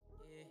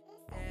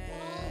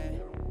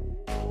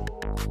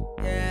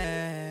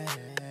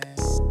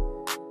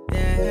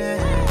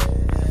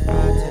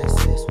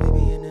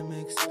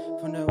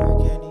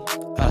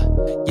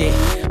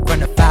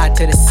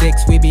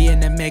6, we be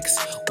in the mix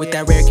with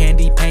that rare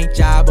candy paint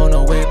job on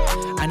the whip.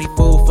 I need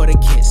food for the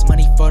kids,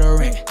 money for the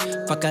rent.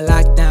 Fuck a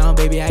lockdown,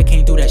 baby, I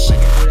can't do that shit.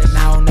 And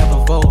I don't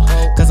never vote,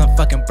 cause I'm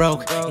fucking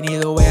broke. And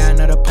either way, I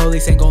know the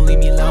police ain't gon' leave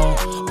me alone.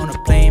 On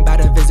a plane by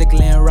to visit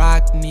Glen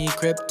Rock, need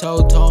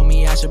crypto, told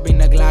me I should bring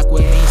the Glock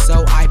with me.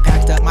 So I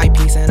packed up my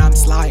piece and I'm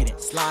sliding.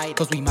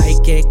 Cause we might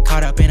get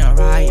caught up in a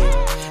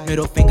riot.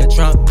 Middle finger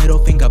Trump, middle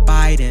finger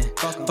Biden.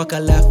 Fuck a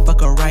left,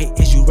 fuck a right,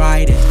 is you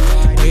riding?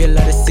 Know you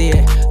love to see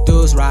it,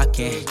 dudes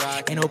rocking.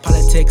 Ain't no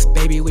politics,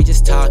 baby, we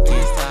just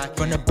talking.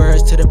 From the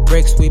birds to the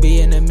bricks, we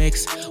be in the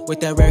mix with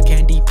that rare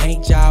candy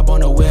paint job on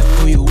the whip.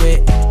 Who you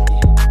with?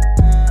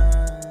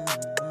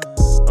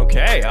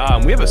 Okay,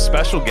 we have a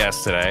special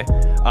guest today.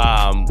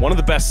 One of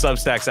the best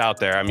Substacks out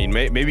there. I mean,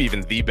 maybe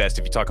even the best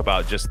if you talk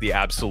about just the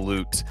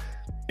absolute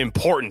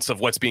importance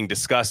of what's being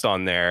discussed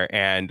on there.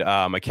 And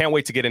I can't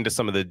wait to get into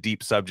some of the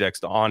deep subjects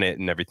on it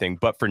and everything.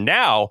 But for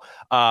now,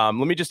 let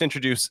me just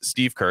introduce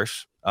Steve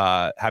Kirsch.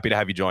 Happy to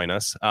have you join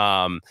us.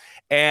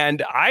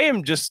 And I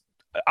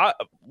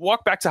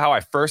walk back to how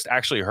I first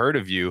actually heard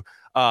of you.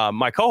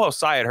 My co-host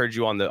Sai had heard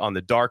you on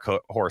the Dark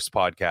Horse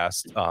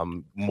podcast.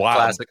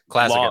 Classic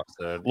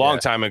episode, long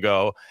time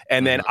ago.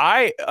 And then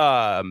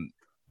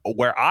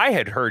where I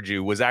had heard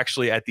you was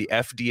actually at the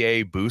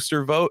FDA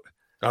booster vote.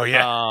 Oh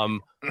yeah.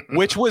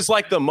 Which was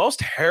like the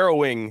most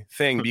harrowing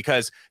thing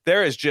because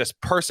there is just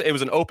it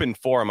was an open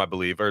forum, I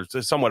believe, or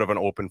somewhat of an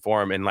open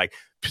forum. And like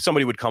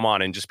somebody would come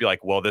on and just be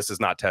like, well, this is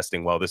not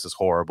testing well. This is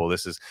horrible.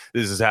 This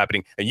is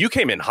happening. And you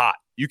came in hot.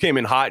 You came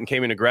in hot and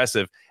came in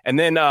aggressive. And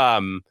then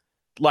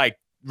like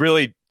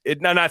really,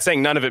 I'm not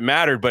saying none of it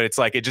mattered, but it's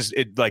like,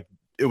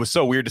 it was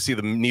so weird to see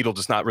the needle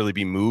just not really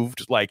be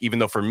moved. Like, even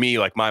though for me,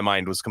 like my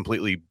mind was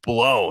completely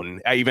blown,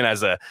 even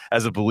as a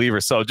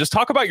believer. So just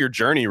talk about your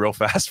journey real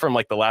fast from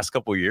like the last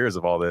couple of years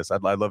of all this.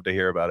 I'd love to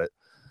hear about it.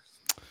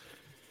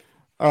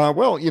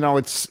 Well,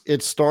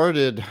 it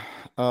started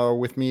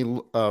with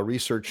me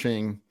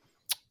researching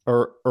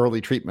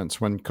early treatments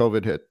when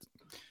COVID hit,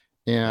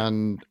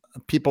 and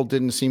people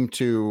didn't seem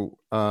to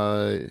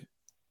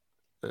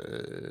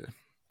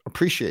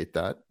appreciate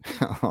that.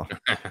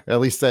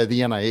 At least the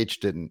NIH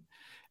didn't.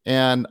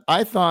 And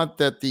I thought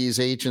that these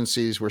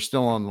agencies were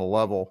still on the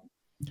level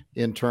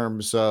in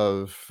terms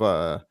of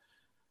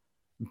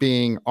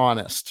being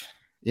honest,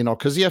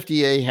 because the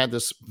FDA had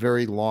this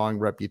very long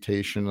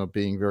reputation of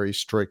being very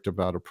strict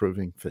about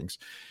approving things.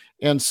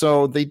 And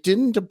so they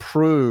didn't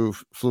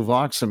approve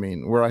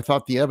fluvoxamine, where I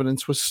thought the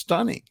evidence was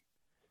stunning.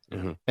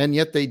 Mm-hmm. And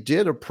yet they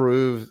did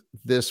approve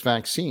this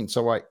vaccine.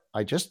 So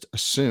I just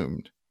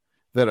assumed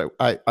that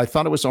I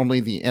thought it was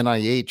only the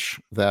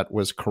NIH that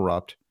was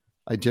corrupt.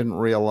 I didn't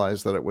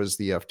realize that it was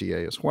the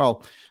FDA as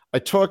well. I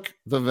took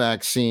the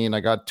vaccine. I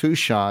got 2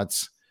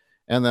 shots.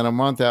 And then a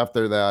month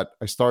after that,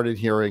 I started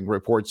hearing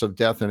reports of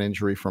death and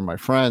injury from my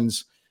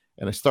friends.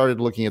 And I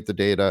started looking at the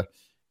data,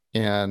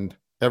 and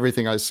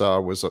everything I saw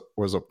was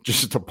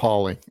just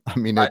appalling. I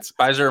mean, it's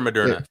Pfizer or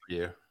Moderna for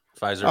you?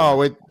 Pfizer. Oh,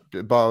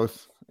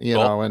 both,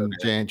 both?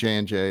 and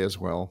J&J as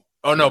well.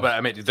 Oh, no, but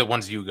I mean, the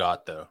ones you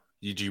got, though.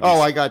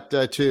 I got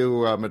 2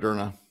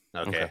 Moderna.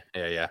 Okay.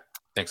 Yeah.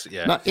 Thanks.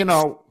 Yeah. Not,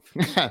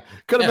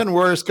 could have been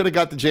worse. Could have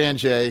got the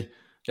J&J.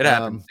 It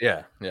happens.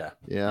 Yeah.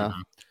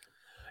 Mm-hmm.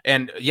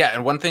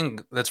 And one thing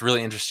that's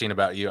really interesting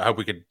about you, I hope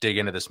we could dig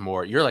into this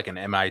more. You're like an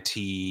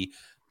MIT,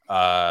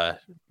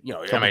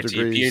 MIT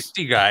degrees.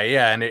 PhD guy.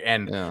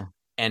 Yeah.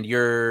 And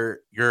you're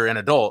an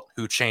adult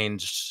who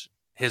changed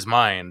his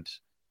mind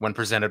when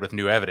presented with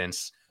new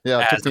evidence.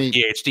 Yeah. As a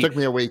PhD. Took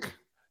me a week.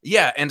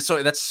 Yeah, and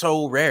so that's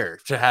so rare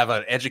to have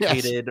an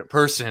educated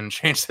person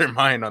change their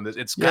mind on this.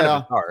 It's kind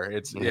of bizarre.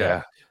 It's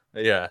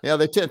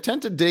They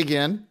tend to dig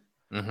in.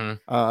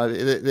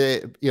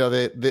 Mm-hmm.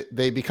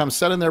 They become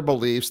set in their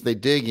beliefs. They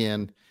dig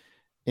in,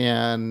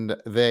 and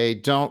they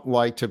don't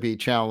like to be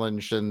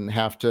challenged and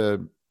have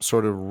to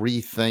sort of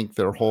rethink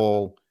their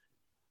whole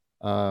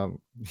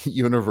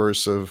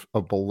universe of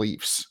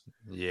beliefs.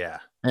 Yeah,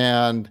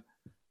 and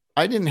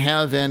I didn't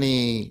have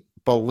any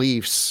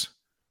beliefs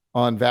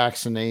on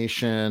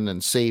vaccination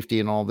and safety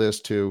and all this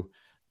to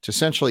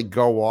essentially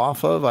go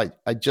off of.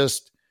 I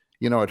just,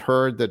 had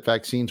heard that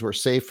vaccines were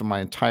safe for my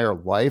entire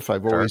life.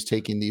 I've always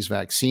taken these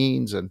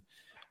vaccines, and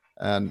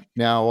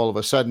now all of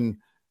a sudden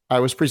I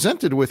was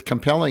presented with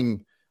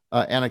compelling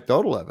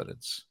anecdotal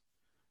evidence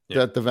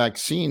that the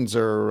vaccines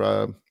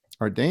are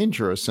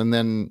dangerous, and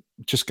then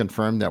just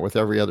confirmed that with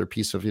every other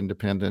piece of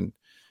independent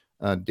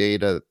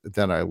data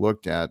that I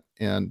looked at.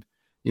 And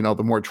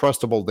the more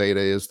trustable data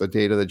is the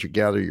data that you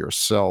gather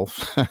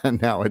yourself.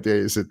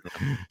 Nowadays, it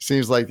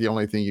seems like the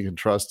only thing you can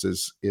trust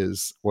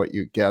is what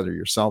you gather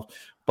yourself.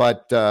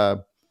 But,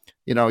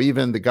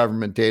 even the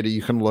government data,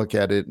 you can look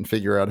at it and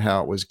figure out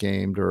how it was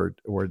gamed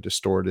or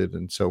distorted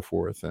and so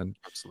forth, and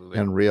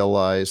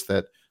realize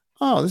that,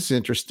 oh, this is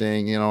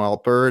interesting.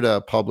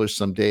 Alberta published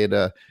some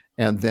data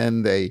and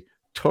then they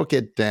took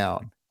it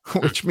down,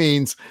 which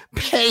means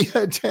pay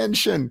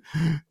attention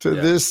to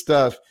this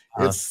stuff.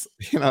 It's,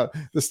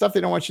 the stuff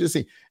they don't want you to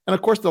see. And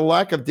of course, the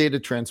lack of data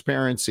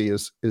transparency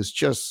is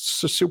just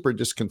super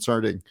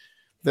disconcerting.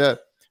 The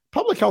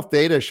public health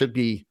data should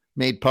be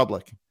made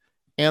public.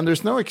 And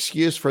there's no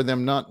excuse for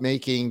them not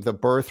making the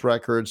birth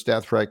records,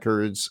 death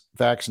records,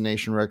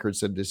 vaccination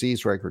records, and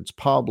disease records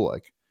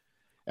public.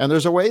 And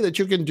there's a way that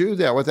you can do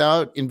that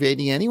without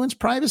invading anyone's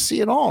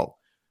privacy at all.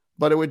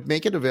 But it would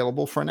make it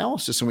available for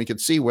analysis, and we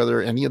could see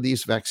whether any of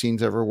these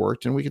vaccines ever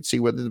worked, and we could see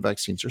whether the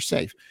vaccines are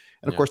safe.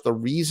 And of course, the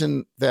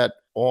reason that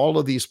all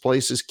of these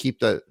places keep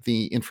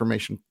the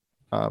information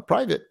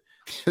private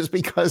is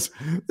because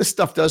this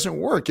stuff doesn't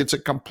work. It's a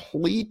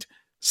complete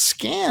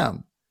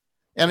scam.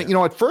 And,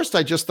 at first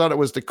I just thought it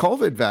was the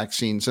COVID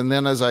vaccines. And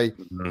then as I,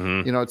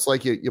 it's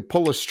like you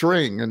pull a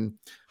string and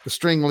the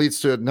string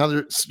leads to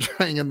another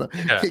string and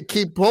you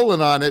keep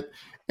pulling on it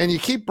and you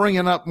keep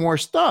bringing up more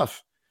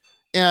stuff.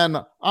 And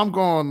I'm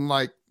going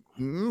like,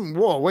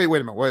 whoa, wait a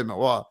minute.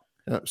 Whoa.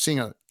 Seeing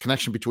a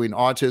connection between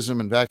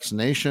autism and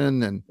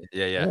vaccination and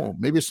oh,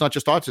 maybe it's not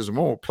just autism.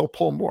 Oh,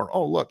 pull more.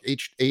 Oh, look,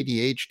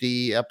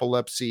 ADHD,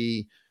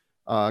 epilepsy,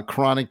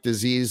 chronic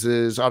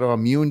diseases,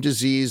 autoimmune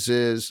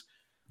diseases,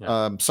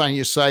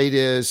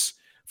 sinusitis,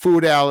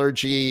 food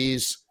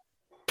allergies.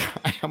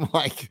 I'm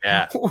like,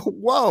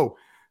 whoa,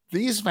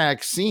 these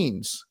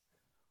vaccines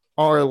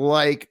are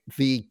like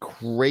the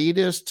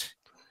greatest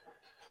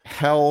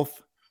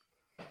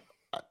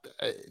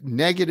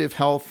negative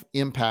health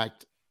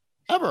impact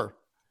ever.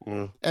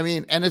 I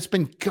mean, and it's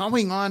been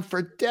going on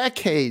for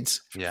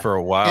decades. For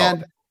a while.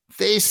 And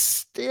they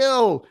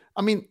still,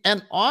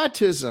 and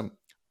autism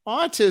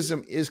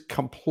is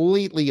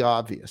completely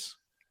obvious.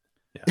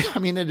 I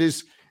mean, it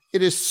is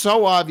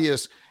so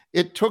obvious.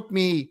 It took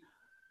me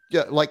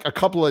like a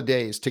couple of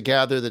days to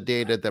gather the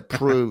data that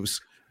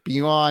proves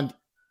beyond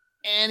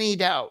any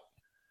doubt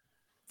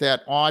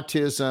that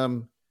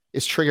autism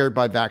is triggered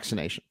by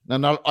vaccination.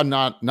 Now,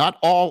 not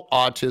all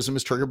autism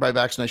is triggered by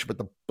vaccination, but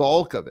the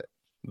bulk of it.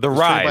 The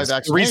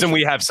reason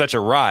we have such a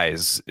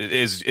rise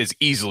is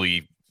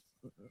easily.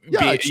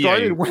 It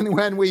started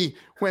when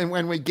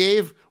we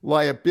gave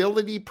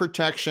liability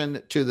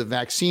protection to the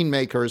vaccine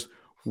makers.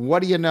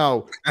 What do you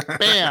know?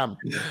 Bam!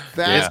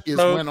 That is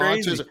so when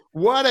crazy. Autism.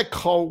 What a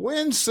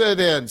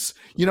coincidence!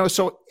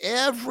 So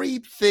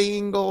every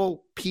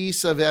single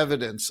piece of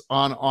evidence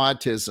on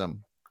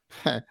autism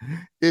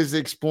is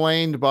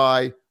explained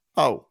by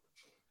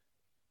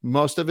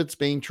most of it's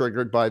being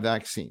triggered by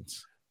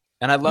vaccines.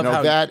 And I love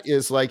how that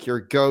is like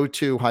your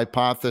go-to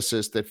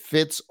hypothesis that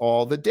fits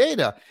all the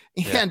data.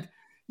 And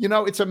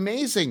it's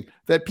amazing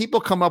that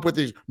people come up with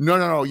these.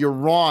 No, you're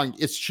wrong.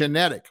 It's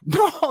genetic.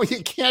 No,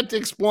 you can't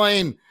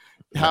explain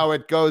how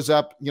it goes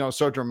up,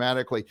 so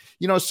dramatically.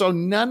 So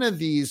none of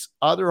these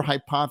other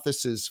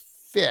hypotheses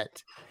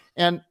fit.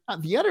 And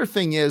the other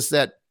thing is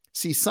that,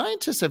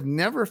 scientists have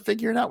never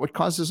figured out what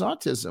causes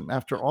autism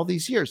after all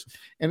these years.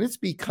 And it's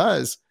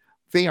because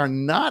they are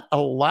not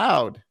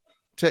allowed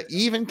to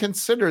even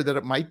consider that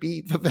it might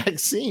be the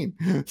vaccine.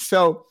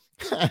 So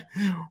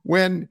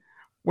when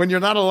you're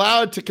not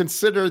allowed to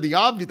consider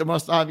the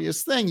most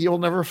obvious thing, you'll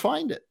never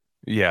find it.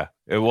 Yeah.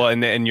 Well,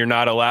 and you're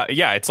not allowed.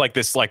 Yeah. It's like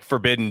this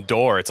forbidden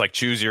door. It's like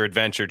choose your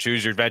adventure.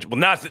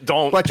 Well,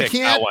 don't. But you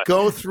can't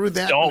go through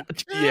that.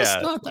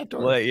 Not that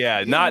door.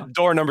 Well, not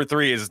door number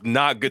 3 is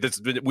not good.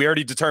 We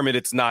already determined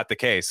it's not the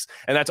case,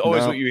 and that's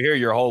always what you hear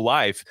your whole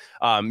life.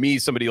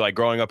 Somebody like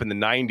growing up in the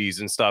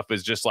 '90s and stuff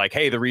is just like,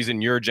 hey, the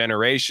reason your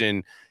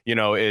generation,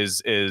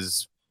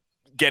 is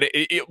get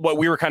it. What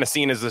we were kind of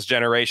seen as this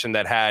generation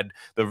that had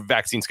the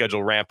vaccine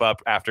schedule ramp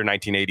up after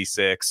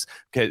 1986,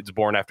 kids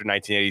born after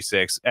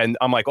 1986. And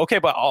I'm like, okay,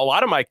 but a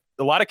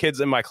lot of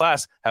kids in my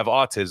class have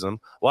autism.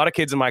 A lot of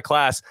kids in my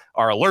class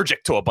are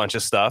allergic to a bunch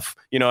of stuff.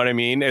 You know what I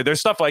mean? There's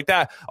stuff like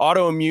that,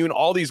 autoimmune,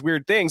 all these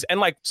weird things.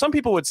 And like some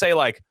people would say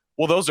like,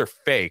 well, those are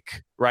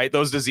fake, right?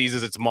 Those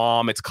diseases, it's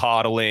mom, it's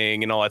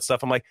coddling and all that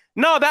stuff. I'm like,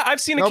 no, that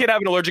I've seen a kid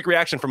have an allergic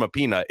reaction from a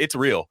peanut. It's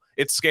real.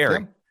 It's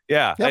scary.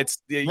 Yeah, it's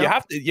you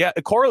have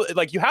to correlate.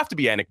 Like you have to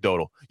be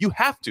anecdotal. You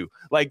have to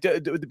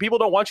the people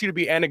don't want you to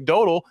be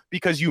anecdotal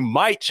because you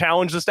might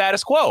challenge the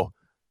status quo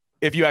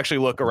if you actually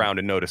look around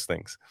and notice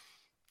things.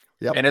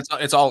 Yep. And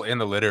it's all in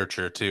the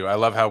literature too. I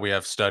love how we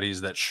have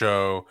studies that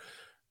show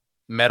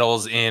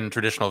metals in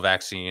traditional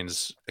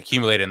vaccines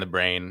accumulate in the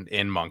brain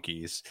in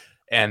monkeys,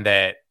 and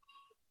that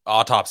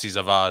autopsies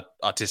of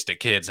autistic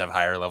kids have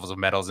higher levels of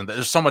metals, and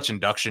there's so much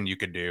induction you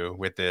could do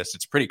with this.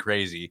 It's pretty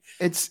crazy.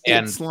 It's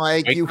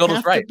like you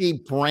have to be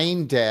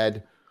brain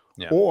dead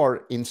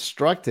or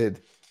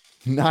instructed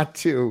not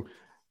to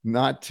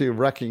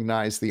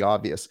recognize the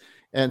obvious.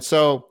 And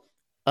so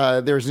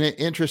there's an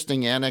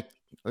interesting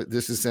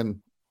this is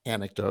an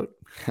anecdote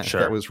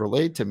that was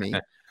relayed to me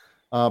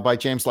by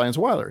James Lyons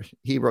Weiler.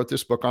 He wrote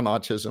this book on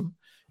autism,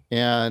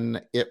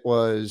 and it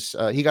was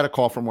he got a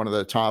call from one of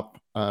the top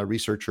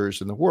researchers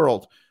in the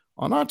world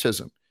on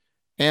autism.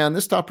 And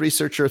this top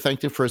researcher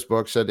thanked him for his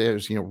book, said it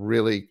was,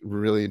 really,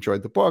 really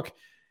enjoyed the book.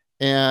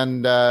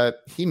 And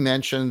he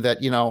mentioned that,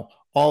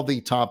 all the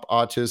top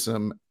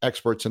autism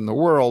experts in the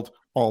world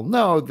all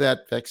know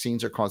that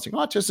vaccines are causing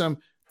autism.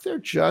 They're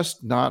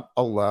just not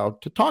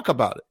allowed to talk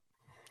about it.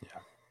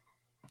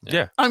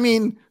 Yeah. I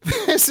mean,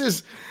 this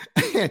is,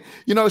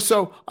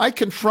 so I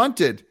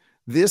confronted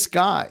this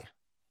guy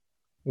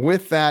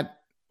with that,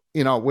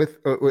 with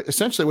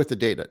essentially with the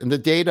data, and the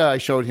data I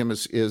showed him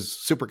is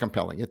super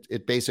compelling.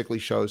 It basically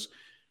shows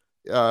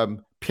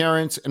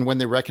parents, and when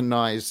they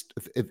recognize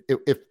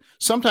if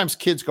sometimes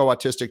kids go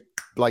autistic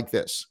like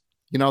this,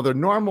 they're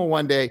normal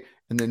one day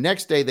and the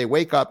next day they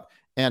wake up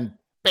and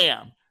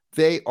bam,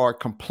 they are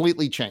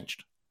completely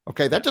changed.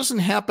 Okay. That doesn't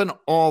happen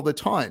all the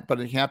time, but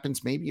it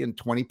happens maybe in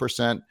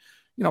 20%,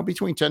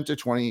 between 10 to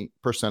 20%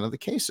 of the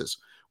cases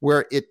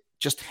where it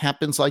just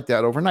happens like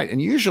that overnight.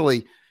 And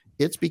usually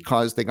it's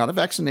because they got a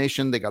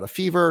vaccination, they got a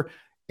fever,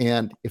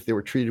 and if they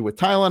were treated with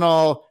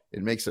Tylenol,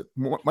 it makes it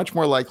much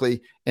more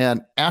likely.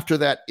 And after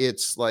that,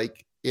 it's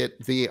like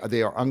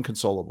they are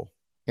unconsolable,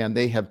 and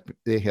they have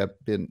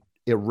been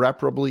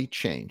irreparably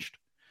changed.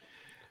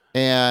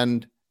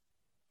 And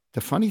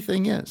the funny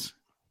thing is,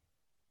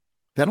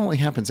 that only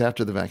happens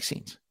after the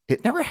vaccines.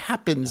 It never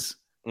happens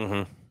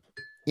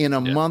in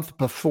a month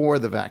before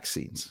the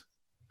vaccines.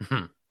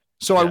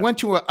 So I went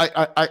to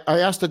I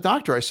asked the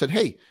doctor. I said,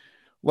 "Hey,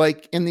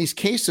 like in these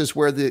cases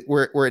where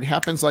it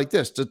happens like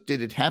this,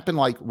 did it happen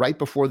like right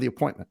before the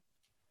appointment?"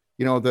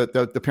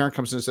 The parent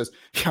comes in and says,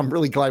 "Yeah, I'm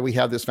really glad we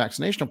have this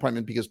vaccination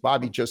appointment because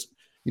Bobby just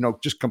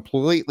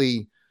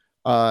completely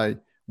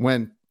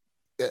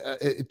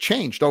it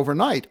changed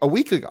overnight a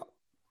week ago."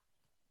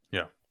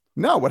 Yeah.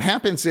 No, what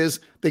happens is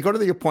they go to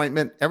the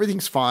appointment,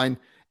 everything's fine,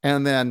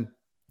 and then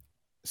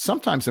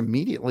sometimes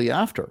immediately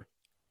after,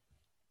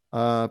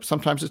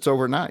 sometimes it's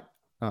overnight.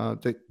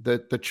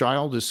 The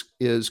child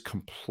is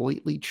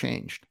completely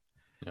changed.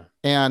 Yeah.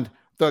 And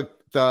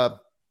the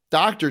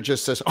doctor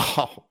just says,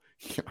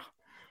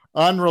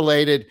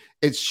 unrelated.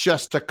 It's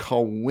just a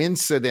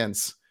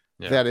coincidence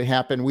that it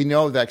happened. We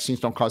know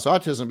vaccines don't cause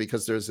autism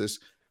because there's this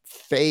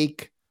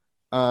fake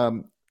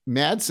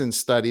Madsen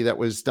study that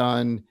was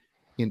done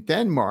in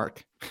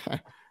Denmark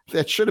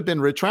that should have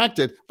been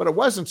retracted, but it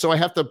wasn't. So I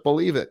have to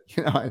believe it.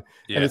 And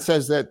it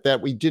says that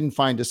we didn't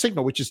find a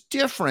signal, which is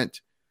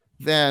different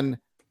than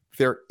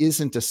there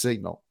isn't a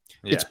signal.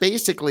 Yeah. It's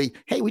basically,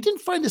 hey, we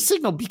didn't find a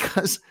signal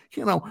because,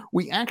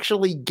 we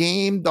actually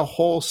gamed the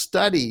whole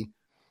study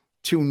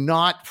to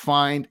not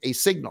find a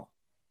signal.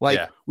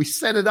 We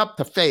set it up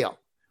to fail.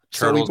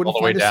 So we wouldn't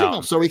find a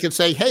signal. So we could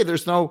say, hey,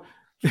 there's no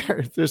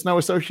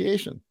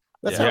association.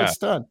 That's how it's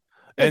done.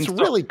 It's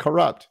really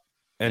corrupt.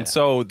 And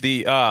so do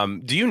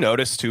you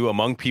notice too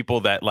among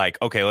people that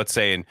okay, let's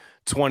say in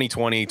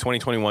 2020,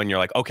 2021, you're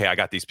like, okay, I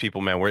got these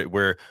people, man.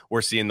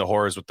 We're seeing the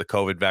horrors with the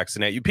COVID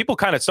vaccinate. People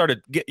kind of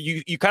started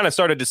you kind of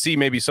started to see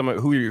maybe some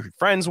of who your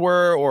friends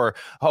were, or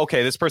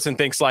okay, this person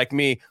thinks like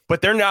me,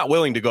 but they're not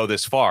willing to go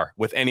this far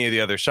with any of the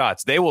other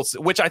shots. They will,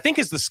 which I think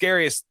is the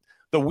scariest,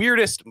 the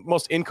weirdest,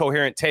 most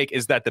incoherent take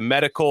is that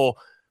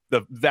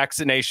the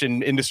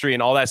vaccination industry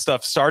and all that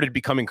stuff started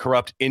becoming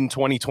corrupt in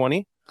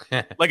 2020.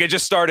 It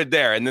just started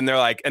there, and then they're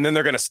like, and then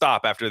they're going to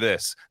stop after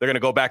this. They're going to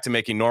go back to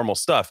making normal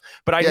stuff.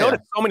 But I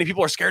noticed so many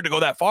people are scared to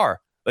go that far.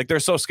 They're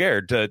so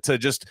scared to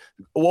just,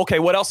 okay,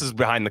 what else is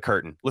behind the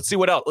curtain? Let's see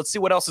what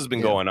else has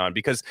been going on,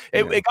 because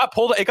it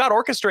got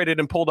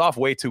orchestrated and pulled off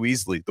way too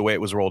easily the way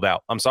it was rolled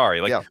out. I'm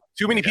sorry.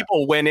 Too many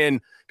people went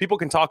in. People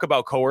can talk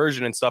about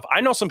coercion and stuff.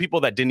 I know some people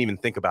that didn't even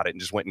think about it and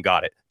just went and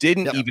got it.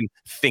 Didn't even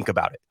think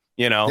about it.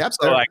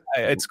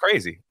 It's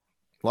crazy.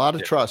 A lot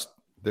of trust.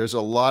 There's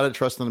a lot of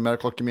trust in the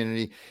medical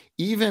community,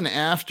 even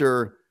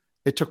after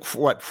it took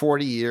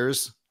 40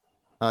 years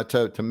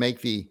to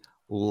make the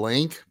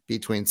link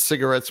between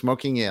cigarette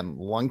smoking and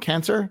lung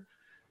cancer.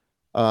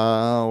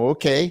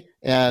 Okay.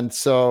 And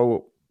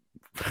so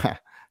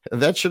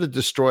that should have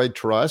destroyed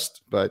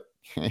trust, but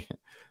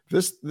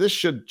this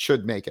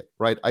should make it,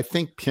 right? I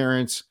think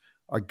parents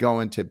are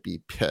going to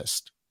be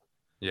pissed.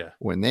 Yeah.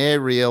 When they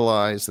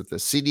realize that the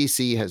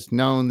CDC has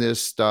known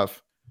this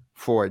stuff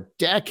for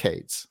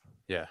decades.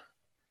 Yeah.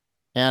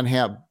 And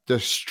have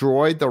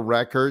destroyed the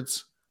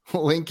records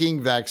linking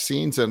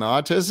vaccines and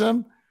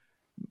autism.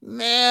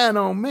 Man,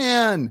 oh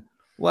man,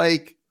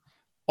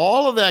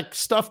 all of that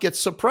stuff gets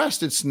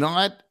suppressed. It's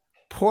not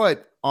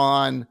put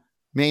on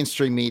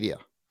mainstream media.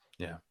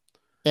 Yeah.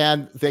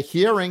 And the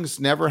hearings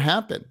never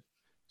happen.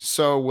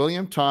 So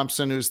William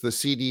Thompson, who's the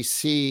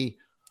CDC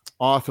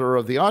author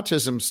of the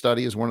autism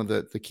study, is one of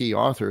the key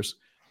authors.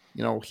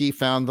 He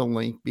found the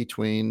link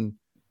between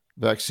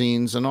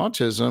vaccines and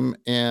autism,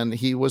 and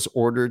he was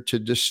ordered to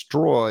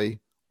destroy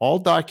all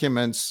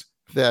documents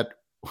that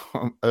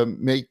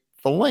make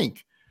the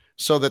link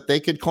so that they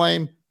could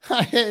claim,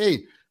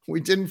 hey,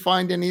 we didn't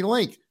find any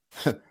link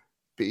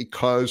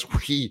because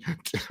we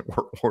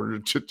were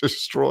ordered to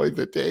destroy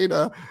the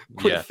data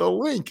with the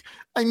link.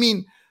 I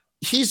mean,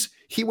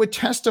 he would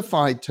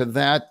testify to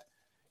that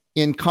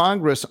in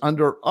Congress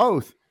under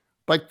oath,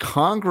 but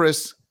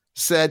Congress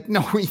said,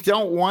 no, we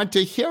don't want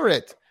to hear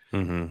it.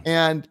 Mm-hmm.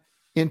 And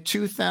in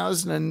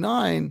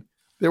 2009,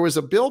 there was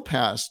a bill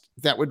passed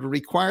that would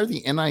require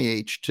the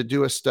NIH to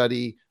do a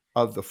study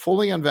of the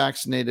fully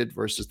unvaccinated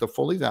versus the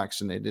fully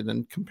vaccinated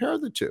and compare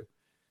the two.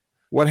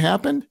 What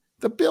happened?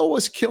 The bill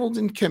was killed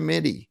in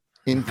committee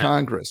in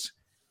Congress.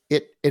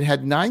 It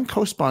had 9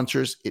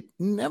 co-sponsors. It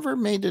never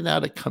made it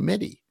out of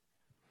committee.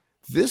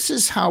 This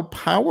is how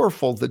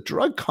powerful the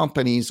drug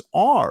companies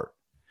are.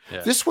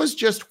 Yeah. This was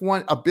just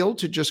a bill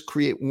to just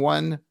create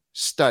one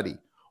study.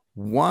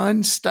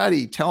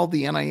 Tell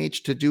the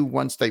NIH to do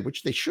one study,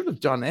 which they should have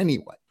done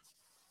anyway.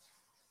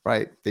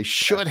 Right? They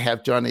should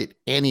have done it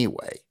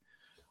anyway.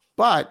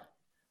 But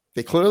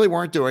they clearly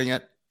weren't doing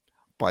it.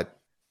 But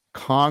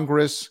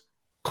Congress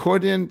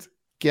couldn't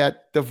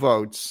get the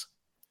votes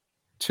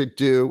to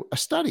do a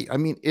study. I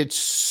mean, it's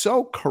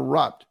so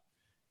corrupt.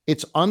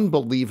 It's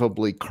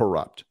unbelievably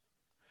corrupt.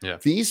 Yeah.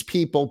 These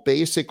people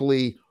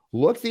basically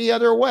look the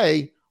other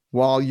way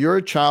while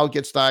your child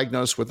gets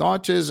diagnosed with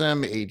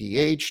autism,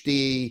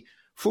 ADHD,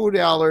 food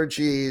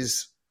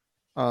allergies,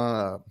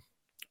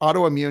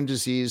 autoimmune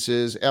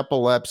diseases,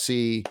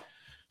 epilepsy,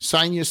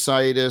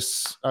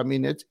 sinusitis. I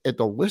mean,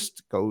 the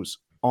list goes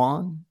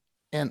on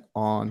and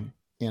on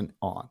and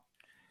on.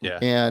 Yeah.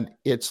 And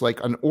it's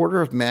like an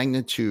order of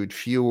magnitude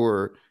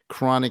fewer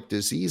chronic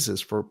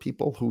diseases for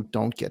people who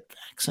don't get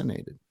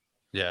vaccinated.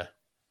 Yeah.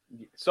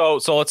 So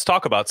let's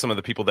talk about some of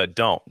the people that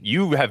don't.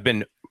 You have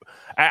been,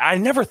 I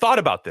never thought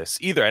about this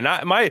either. And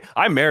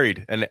I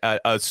married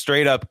a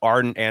straight up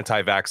ardent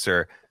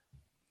anti-vaxxer.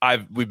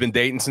 We've been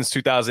dating since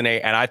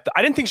 2008, and I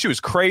didn't think she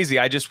was crazy.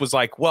 I just was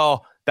like,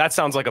 well, that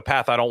sounds like a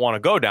path I don't want to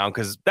go down,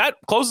 because that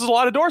closes a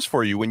lot of doors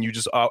for you when you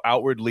just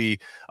outwardly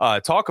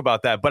talk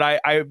about that.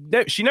 But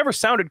she never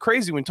sounded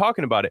crazy when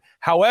talking about it.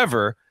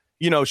 However,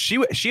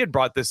 she had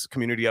brought this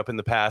community up in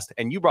the past,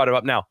 and you brought it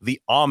up now.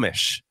 The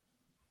Amish.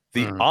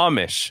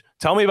 Amish.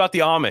 Tell me about the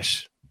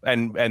Amish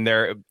and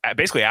their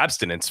basically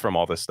abstinence from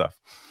all this stuff.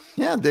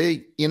 Yeah,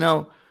 the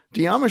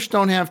Amish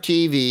don't have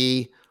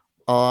TV.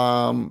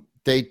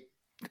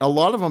 A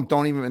lot of them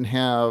don't even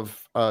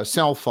have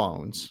cell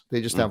phones. They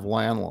just have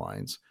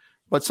landlines,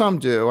 but some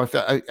do.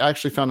 I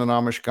actually found an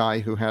Amish guy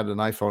who had an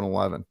iPhone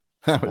 11.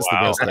 That was the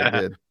best I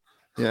did.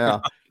 Yeah.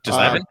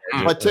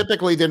 But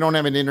typically they don't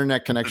have an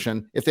internet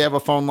connection. If they have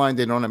a phone line,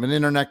 they don't have an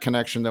internet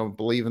connection. They don't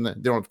believe in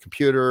it. They don't have a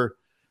computer,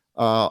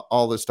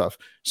 all this stuff.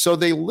 So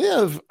they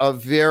live a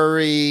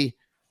very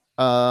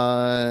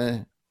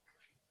kind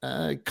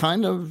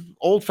of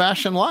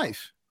old-fashioned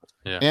life.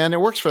 Yeah. And it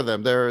works for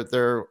them.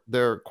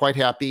 They're quite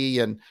happy.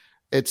 And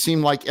it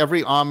seemed like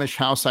every Amish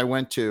house I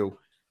went to,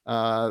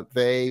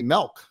 they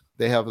milk.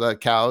 They have the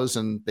cows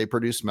and they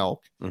produce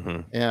milk.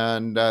 Mm-hmm.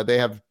 And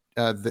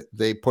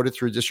they put it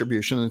through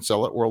distribution and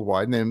sell it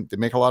worldwide. And they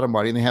make a lot of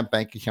money, and they have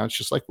bank accounts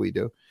just like we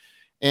do.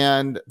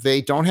 And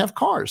they don't have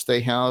cars.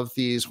 They have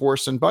these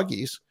horse and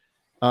buggies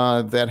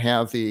that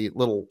have the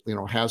little,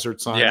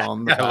 hazard sign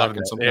on the back.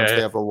 And sometimes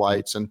they have the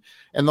lights, and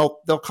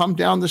they'll come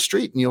down the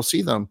street and you'll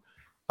see them.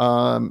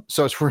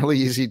 So it's really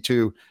easy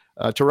to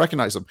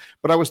recognize them.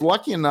 But I was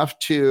lucky enough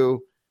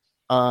to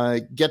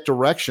get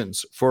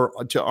directions to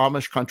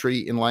Amish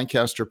country in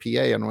Lancaster, PA,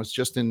 and was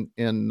just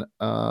in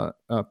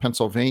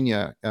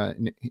Pennsylvania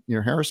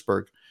near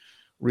Harrisburg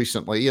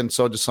recently, and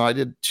so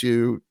decided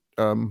to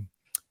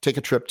take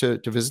a trip to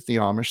visit the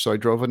Amish. So I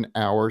drove an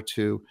hour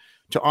to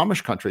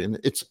Amish country, and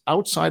it's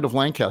outside of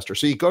Lancaster.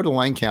 So you go to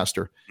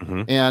Lancaster,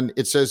 and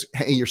it says,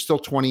 "Hey, you're still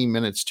 20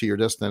 minutes to your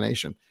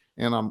destination."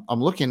 And I'm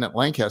looking at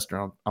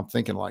Lancaster, and I'm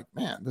thinking, like,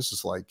 man, this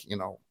is like,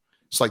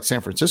 it's like San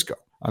Francisco.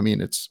 I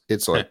mean, it's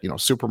like,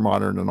 super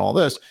modern and all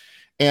this.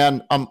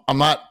 And I'm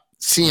not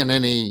seeing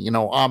any,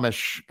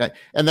 Amish,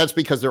 and that's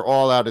because they're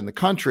all out in the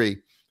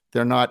country.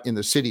 They're not in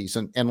the cities.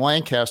 And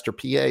Lancaster,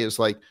 PA is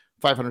like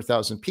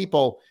 500,000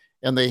 people,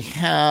 and they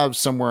have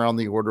somewhere on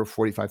the order of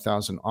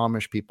 45,000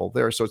 Amish people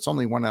there. So it's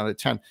only 1 out of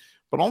 10.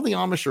 But all the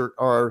Amish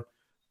are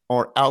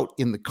out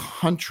in the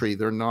country.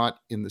 They're not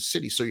in the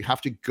city. So you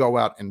have to go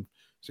out and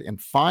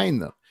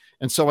find them.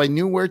 And so I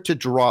knew where to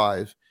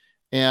drive,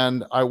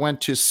 and I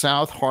went to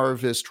South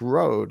Harvest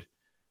Road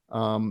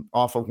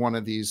off of one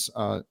of these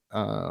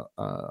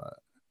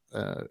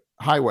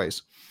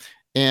highways,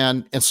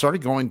 and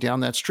started going down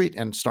that street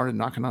and started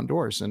knocking on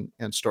doors and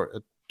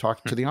started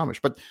talking to the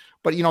Amish. But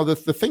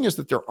the thing is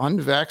that they're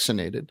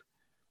unvaccinated,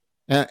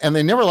 and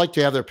they never like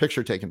to have their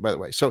picture taken, by the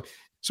way. So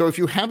if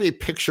you have a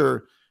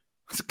picture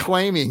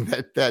claiming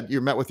that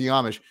you met with the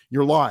Amish,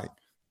 you're lying.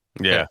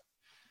 Yeah.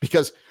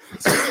 Because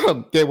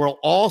they will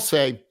all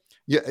say,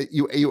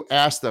 you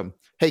ask them,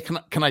 hey,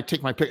 can I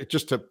take my picture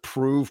just to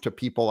prove to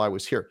people I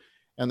was here?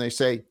 And they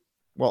say,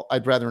 well,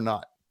 I'd rather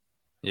not.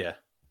 Yeah.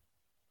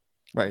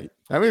 Right.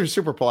 I mean, they were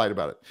super polite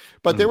about it,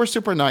 but they were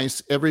super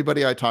nice.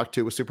 Everybody I talked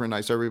to was super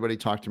nice. Everybody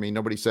talked to me.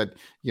 Nobody said,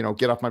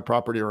 get off my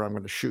property or I'm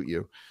going to shoot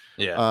you.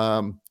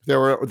 Yeah. They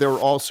were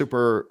all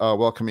super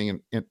welcoming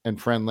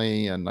and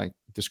friendly. And I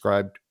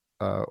described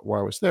why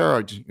I was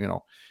there,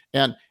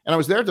 and I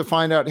was there to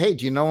find out, hey,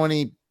 do you know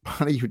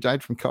anybody who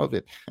died from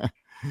COVID?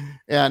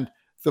 And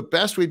the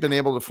best we've been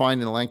able to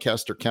find in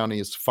Lancaster County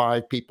is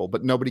 5 people,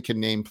 but nobody can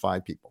name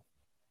 5 people.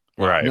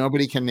 Right.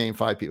 Nobody can name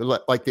 5 people.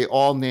 Like they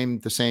all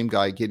named the same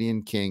guy,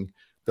 Gideon King,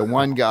 the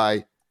one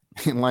guy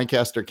in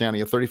Lancaster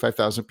County of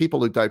 35,000 people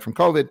who died from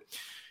COVID.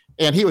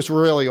 And he was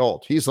really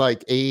old. He's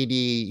like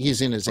 80.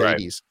 He's in his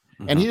 80s.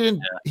 And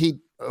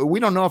we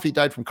don't know if he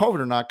died from COVID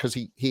or not, because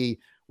he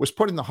was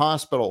put in the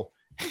hospital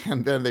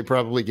and then they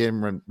probably gave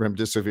him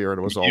remdesivir and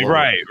it was all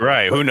over.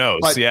 Right. Who knows?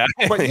 But yeah.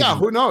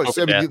 Who knows?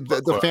 I mean, Yeah.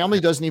 the family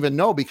doesn't even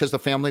know because the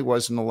family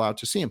wasn't allowed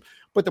to see him.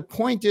 But the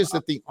point is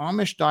that the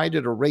Amish died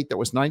at a rate that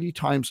was 90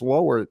 times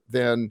lower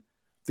than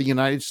the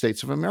United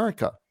States of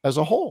America as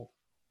a whole.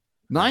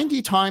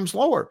 90 times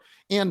lower.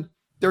 And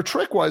their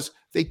trick was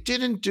they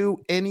didn't do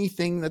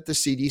anything that the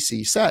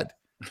CDC said.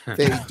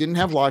 They didn't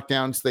have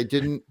lockdowns. They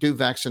didn't do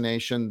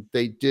vaccination.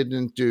 They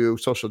didn't do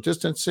social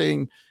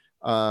distancing.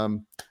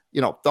 The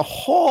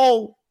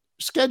whole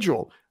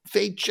schedule.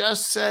 They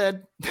just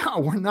said, no,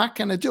 we're not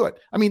going to do it.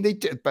 I mean, they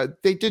did,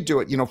 but they did do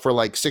it, for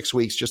like 6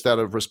 weeks, just out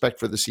of respect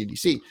for the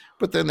CDC.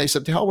 But then they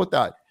said, to hell with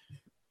that.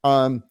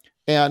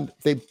 And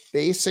they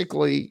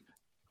basically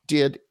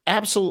did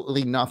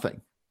absolutely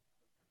nothing.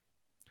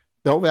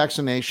 No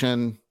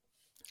vaccination,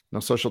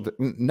 no social,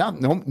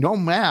 no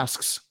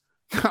masks,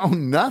 no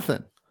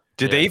nothing.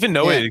 Did they even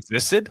know it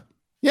existed?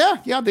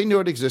 Yeah, they knew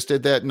it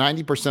existed. That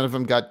 90% of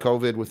them got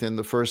COVID within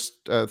the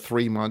first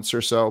 3 months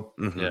or so.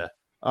 Mm-hmm. Yeah.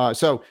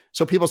 So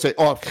people say,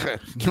 oh,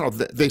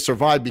 they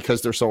survived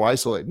because they're so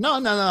isolated.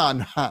 No.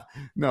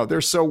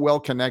 They're so well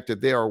connected.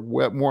 They are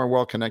more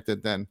well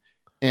connected than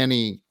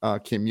any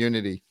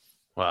community.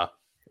 Wow.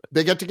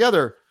 They get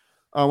together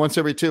once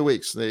every 2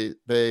 weeks.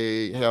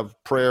 They have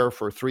prayer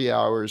for 3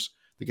 hours.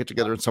 They get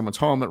together in someone's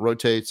home. It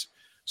rotates.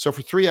 So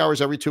for 3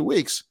 hours every 2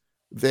 weeks,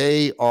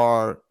 they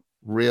are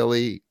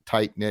really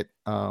tight knit,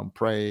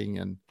 praying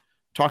and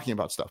talking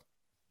about stuff.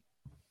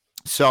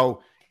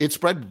 So it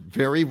spread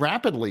very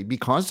rapidly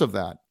because of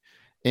that.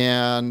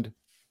 And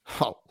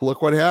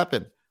look what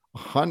happened.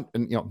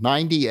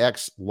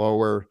 90x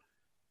lower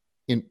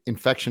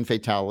infection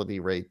fatality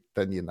rate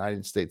than the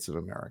United States of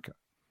America.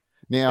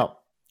 Now,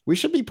 we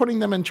should be putting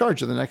them in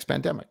charge of the next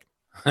pandemic.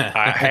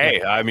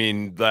 Hey, I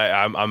mean,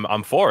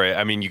 I'm for it.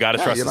 I mean, you got to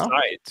trust the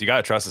science. You got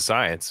to trust the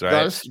science,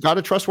 right? Got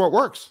to trust what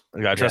works.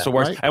 You got to trust what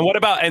works. Right? And what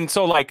about, and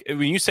so like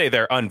when you say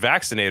they're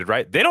unvaccinated,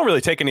 right? They don't really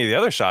take any of the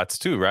other shots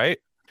too, right?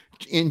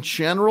 In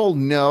general,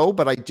 no,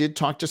 but I did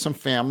talk to some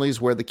families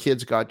where the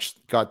kids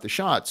got the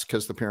shots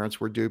because the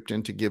parents were duped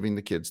into giving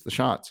the kids the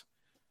shots.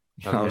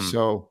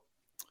 So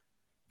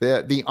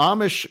the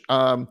Amish,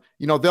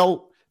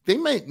 they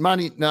might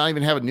not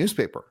even have a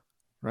newspaper,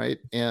 right?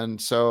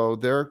 And so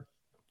they're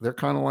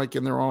kind of like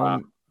in their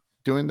own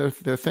doing their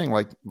thing.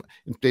 Like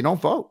they don't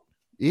vote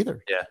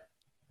either.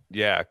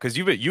 Yeah, because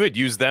you would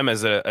use them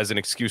as an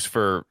excuse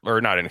for,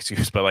 or not an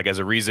excuse, but like as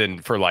a reason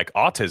for like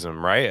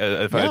autism,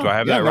 right? Do I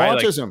have that right?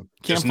 Autism. Like,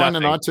 can't find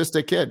an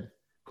autistic kid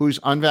who's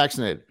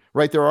unvaccinated,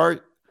 right? There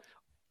are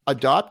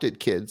adopted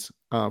kids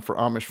for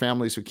Amish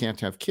families who can't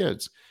have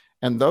kids,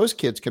 and those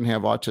kids can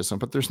have autism,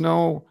 but there's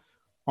no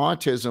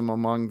autism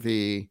among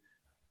the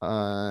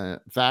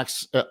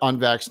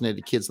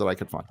unvaccinated kids that I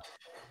could find.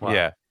 Wow.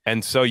 Yeah,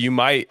 and so you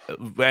might,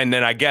 and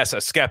then I guess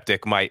a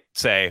skeptic might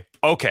say,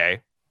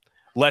 okay,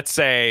 let's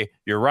say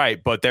you're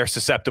right, but they're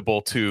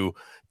susceptible to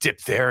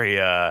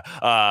diphtheria,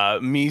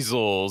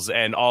 measles,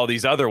 and all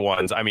these other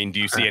ones. I mean, do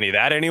you see any of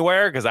that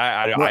anywhere? Because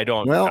I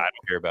don't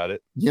hear about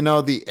it.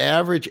 The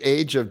average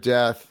age of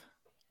death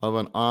of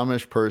an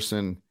Amish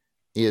person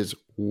is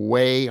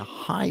way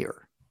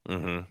higher.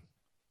 Mm-hmm.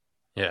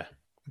 Yeah.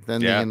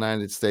 Than the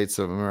United States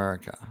of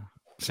America.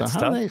 So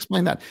how do they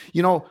explain that?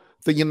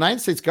 The United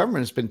States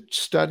government has been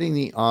studying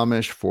the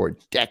Amish for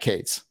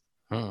decades.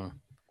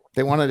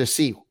 They wanted to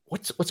see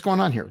what's going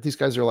on here. These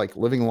guys are like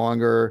living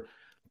longer.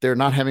 They're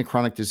not having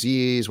chronic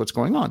disease. What's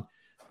going on?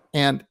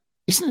 And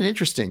isn't it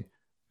interesting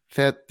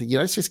that the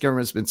United States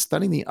government has been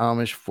studying the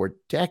Amish for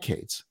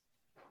decades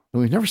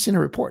and we've never seen a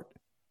report?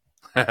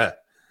 Right.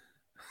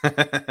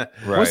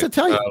 What does it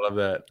tell you? I love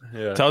that.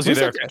 Yeah. Tells you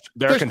they're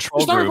a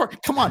control group.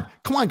 Come on,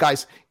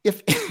 guys.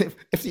 If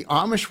the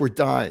Amish were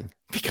dying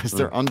because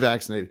they're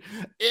unvaccinated,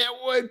 it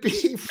would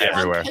be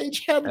front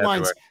page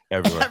headlines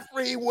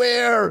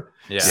everywhere.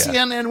 Yeah.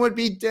 CNN would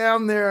be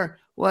down there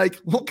like,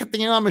 look at the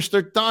Amish.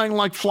 They're dying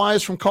like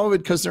flies from COVID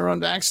because they're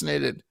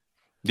unvaccinated.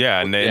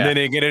 Yeah, and then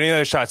they get any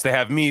other shots. They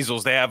have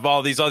measles. They have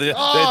all these other.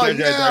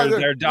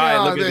 They're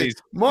dying. Look at these.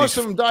 Most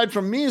of them died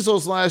from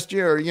measles last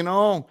year.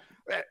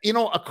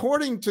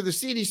 According to the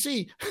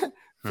CDC,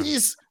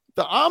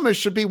 the Amish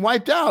should be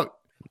wiped out.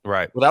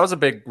 Right. Well, that was a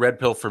big red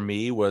pill for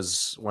me.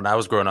 Was when I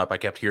was growing up, I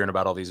kept hearing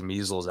about all these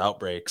measles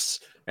outbreaks,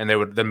 and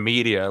the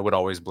media would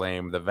always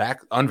blame the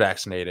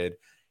unvaccinated.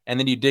 And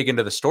then you dig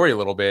into the story a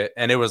little bit,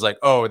 and it was like,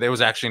 oh, there was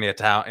actually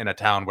in a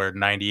town where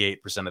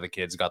 98% of the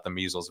kids got the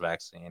measles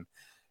vaccine,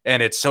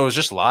 and it's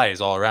just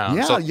lies all around.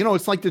 Yeah,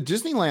 it's like the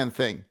Disneyland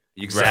thing.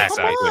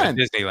 Exactly.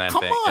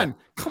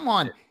 Come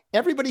on.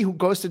 Everybody who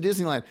goes to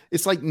Disneyland,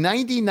 it's like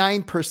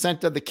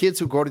 99% of the kids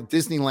who go to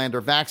Disneyland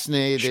are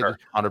vaccinated. Sure,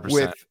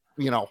 100%.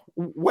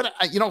 With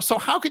so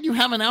how could you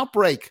have an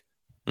outbreak?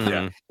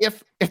 Mm-hmm.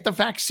 If the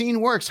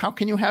vaccine works, how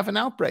can you have an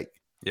outbreak?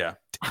 Yeah.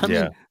 I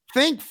mean,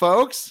 think,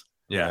 folks.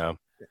 Yeah.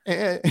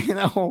 It's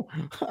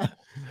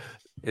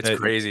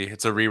crazy.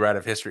 It's a rewrite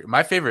of history.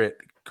 My favorite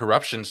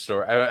corruption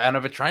story, and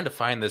I've been trying to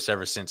find this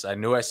ever since. I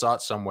knew I saw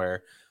it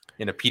somewhere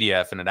in a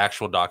PDF in an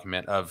actual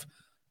document of,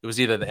 it was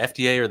either the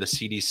FDA or the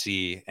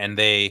CDC, and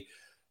they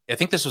I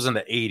think this was in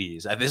the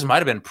 80s. This might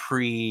have been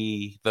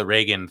pre the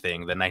Reagan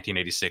thing, the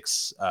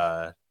 1986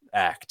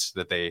 act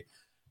that they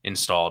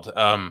installed.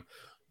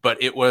 But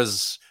it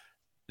was,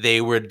 they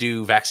would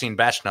do vaccine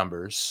batch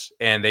numbers,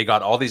 and they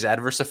got all these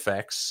adverse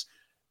effects,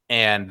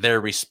 and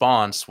their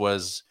response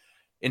was,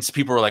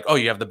 people were like, oh,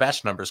 you have the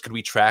batch numbers. Could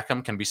we track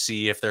them? Can we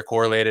see if they're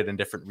correlated in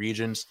different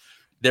regions?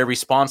 Their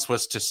response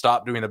was to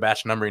stop doing the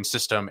batch numbering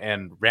system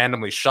and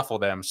randomly shuffle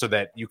them so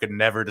that you could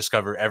never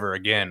discover ever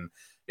again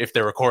if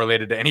they were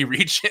correlated to any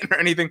region or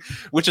anything,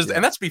 which is,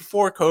 and that's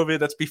before COVID.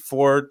 That's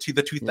before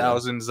the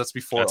 2000s. That's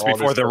before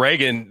the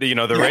Reagan,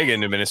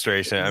 Reagan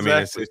administration. Exactly. I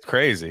mean, it's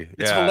crazy.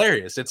 It's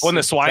hilarious. It's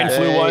the swine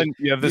flu one.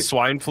 You have the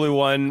swine flu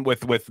one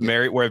with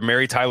Mary, where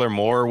Mary Tyler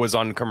Moore was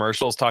on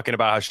commercials talking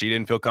about how she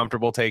didn't feel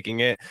comfortable taking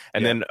it.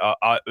 And then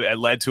it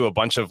led to a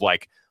bunch of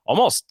like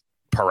almost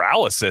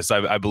paralysis,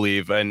 I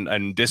believe,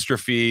 and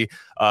dystrophy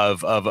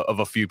of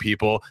a few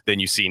people. Then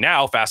you see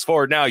now, fast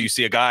forward now, you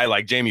see a guy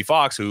like Jamie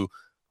Foxx, who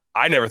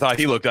I never thought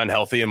he looked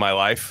unhealthy in my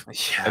life.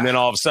 Yeah. And then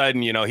all of a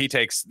sudden, he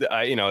takes,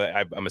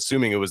 I'm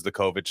assuming it was the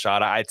COVID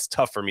shot. It's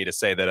tough for me to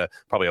say that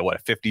probably a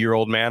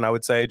 50-year-old man, I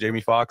would say,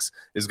 Jamie Foxx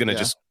is going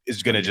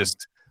to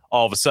just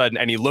all of a sudden,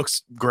 and he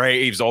looks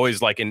great. He's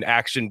always like an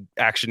action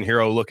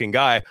hero looking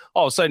guy.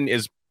 All of a sudden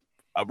is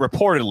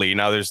reportedly,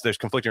 now there's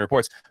conflicting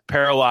reports,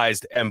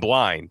 paralyzed and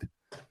blind.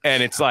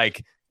 And it's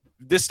like,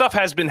 this stuff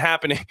has been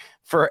happening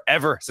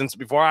forever, since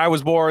before I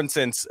was born,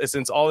 since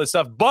all this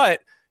stuff. But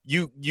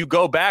you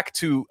go back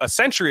to a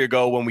century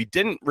ago when we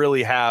didn't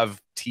really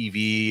have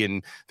TV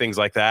and things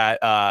like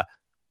that.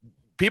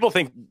 People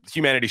think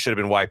humanity should have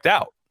been wiped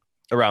out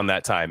around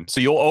that time. So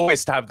you'll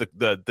always have the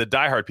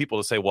diehard people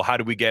to say, well, how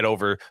did we get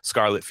over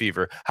scarlet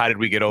fever? How did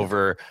we get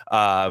over,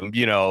 and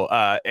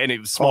it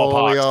was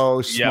smallpox,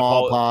 polio,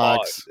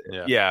 smallpox.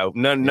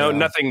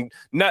 Nothing.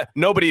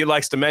 Nobody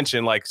likes to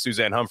mention, like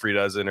Suzanne Humphrey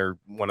does in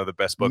one of the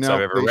best books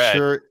I've ever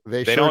read.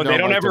 They don't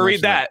ever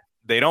read that.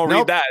 They don't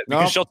read that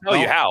because she'll tell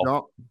you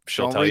how.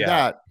 She'll tell you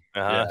that.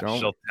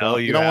 She'll tell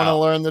you. You don't want to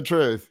learn the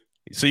truth.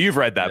 So you've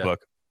read that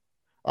book.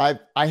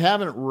 I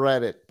haven't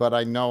read it, but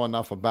I know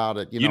enough about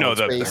it. You know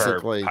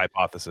her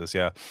hypothesis.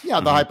 Yeah.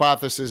 The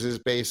hypothesis is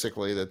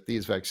basically that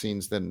these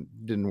vaccines then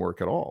didn't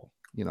work at all.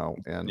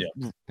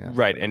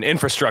 Right. And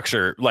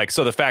infrastructure,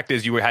 so the fact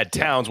is, you had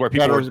towns where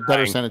people were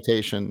better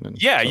sanitation. And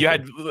you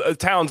had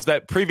towns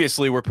that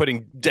previously were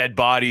putting dead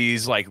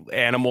bodies,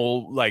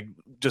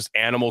 just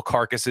animal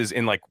carcasses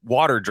in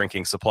water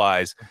drinking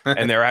supplies,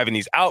 and they're having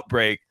these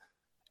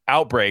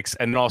outbreaks,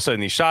 and then all of a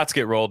sudden these shots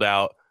get rolled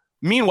out.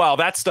 Meanwhile,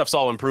 that stuff's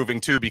all improving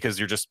too, because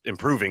you're just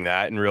improving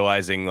that and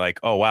realizing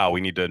oh wow,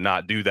 we need to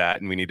not do that,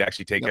 and we need to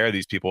actually take care of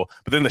these people.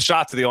 But then the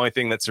shots are the only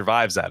thing that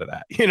survives out of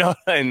that,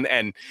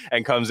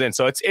 and comes in.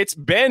 So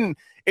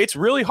it's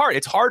really hard.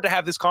 It's hard to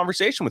have this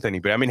conversation with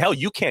anybody. I mean, hell,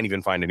 you can't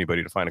even find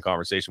anybody to find a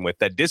conversation with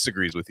that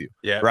disagrees with you.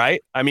 Yeah.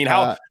 Right. I mean,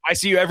 how I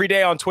see you every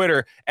day on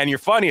Twitter, and you're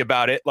funny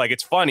about it.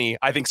 It's funny.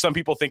 I think some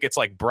people think it's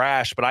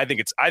brash, but I think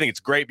it's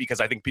great,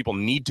 because I think people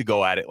need to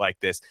go at it like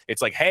this.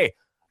 It's hey,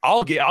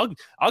 I'll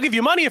give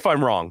you money if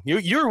I'm wrong.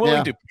 You're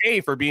willing to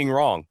pay for being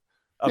wrong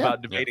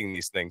about debating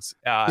these things.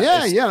 Look,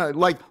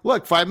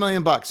 $5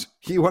 million.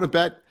 You want to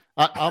bet?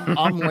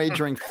 I'm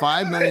wagering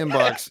 $5 million.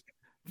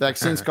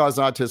 Vaccines cause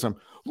autism.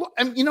 Look,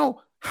 and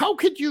how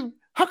could you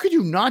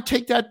not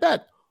take that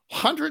bet?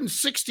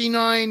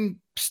 169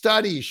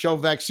 studies show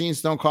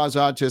vaccines don't cause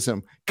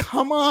autism.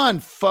 Come on,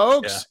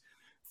 folks.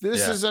 Yeah.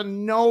 This is a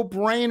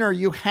no-brainer.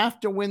 You have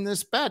to win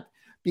this bet,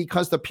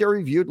 because the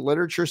peer-reviewed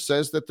literature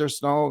says that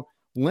there's no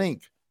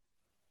link.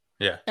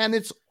 Yeah. And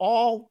it's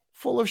all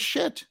full of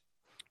shit.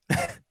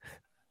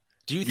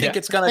 Do you think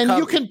it's going to come? And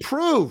you can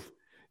prove,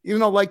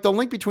 the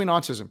link between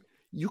autism,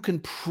 you can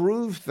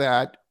prove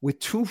that with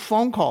 2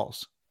 phone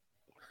calls.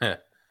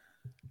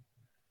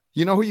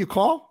 You know who you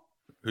call?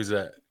 Who's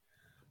that?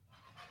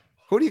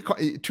 Who do you call?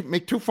 To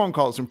make 2 phone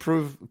calls and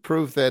prove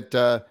that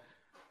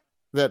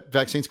that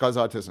vaccines cause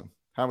autism.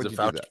 How would you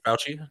do that?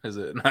 Fauci? Is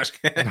it?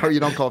 No,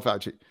 you don't call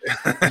Fauci.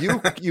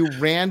 You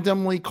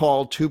randomly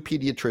call 2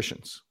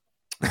 pediatricians.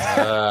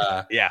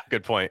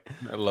 Good point.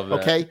 I love that.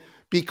 Okay,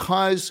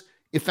 because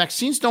if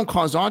vaccines don't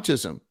cause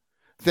autism,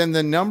 then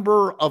the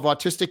number of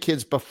autistic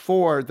kids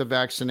before the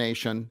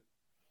vaccination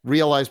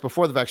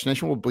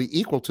will be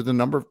equal to the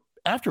number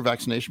after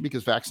vaccination,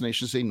 because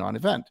vaccination is a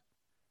non-event.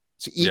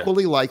 It's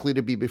equally likely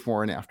to be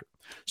before and after.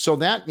 So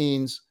that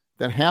means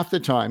that half the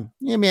time,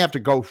 you may have to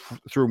go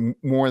through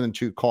more than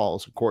 2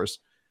 calls, of course,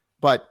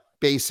 but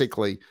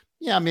basically,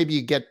 maybe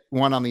you get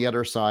one on the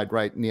other side,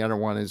 right? And the other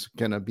one is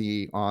going to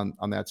be on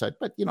that side,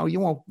 but you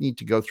won't need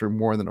to go through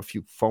more than a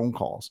few phone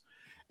calls.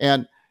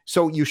 And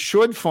so you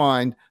should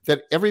find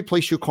that every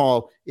place you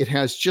call, it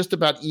has just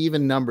about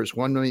even numbers.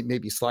 One may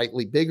be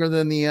slightly bigger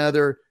than the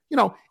other.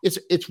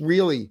 It's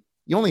really,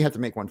 you only have to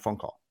make 1 phone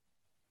call,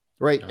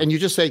 right? Yeah. And you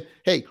just say,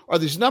 hey, are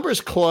these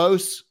numbers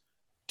close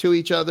to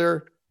each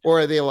other, or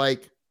are they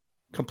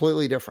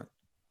completely different?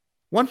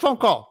 1 phone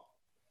call.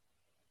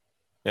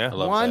 Yeah.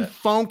 One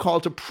phone call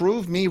to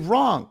prove me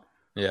wrong.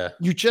 Yeah.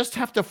 You just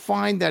have to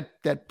find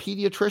that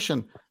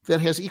pediatrician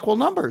that has equal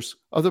numbers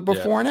of the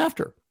before and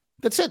after.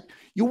 That's it.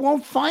 You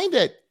won't find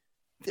it.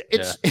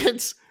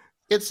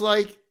 It's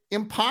like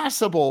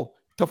impossible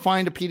to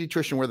find a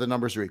pediatrician where the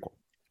numbers are equal.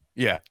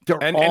 Yeah.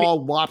 They're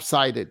all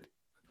lopsided.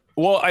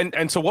 Well,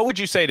 and so what would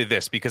you say to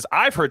this? Because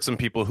I've heard some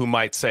people who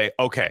might say,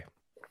 okay,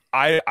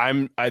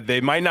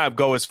 they might not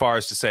go as far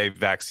as to say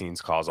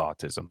vaccines cause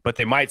autism, but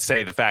they might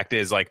say the fact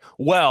is like,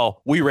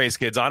 well, we raise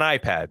kids on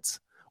iPads.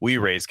 We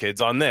raise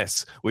kids on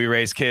this. We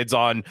raise kids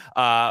on,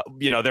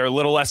 they're a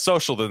little less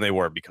social than they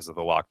were because of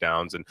the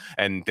lockdowns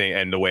and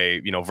the way,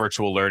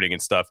 virtual learning and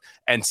stuff.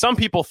 And some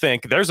people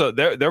think there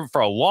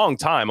for a long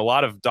time, a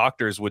lot of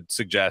doctors would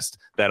suggest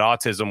that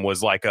autism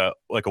was like a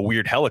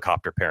weird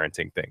helicopter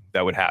parenting thing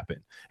that would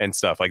happen and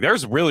stuff. Like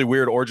there's really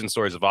weird origin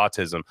stories of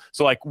autism.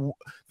 So like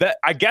that,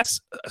 I guess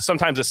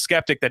sometimes a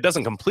skeptic that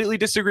doesn't completely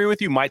disagree with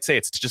you might say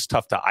it's just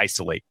tough to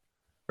isolate,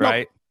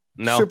 right?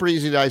 No, super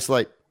easy to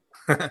isolate.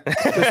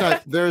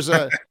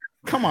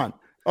 Come on.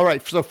 All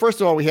right. So first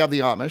of all, we have the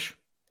Amish,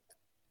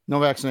 no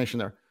vaccination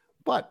there,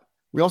 but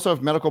we also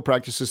have medical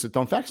practices that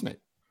don't vaccinate.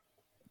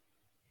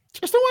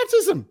 Just no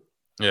autism.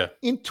 Yeah.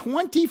 In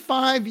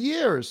 25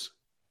 years,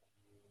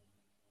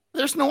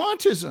 there's no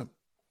autism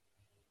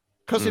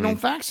because they don't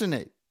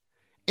vaccinate.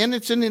 And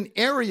it's in an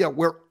area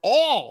where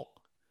all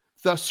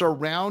the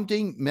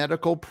surrounding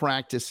medical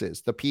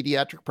practices, the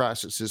pediatric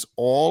practices,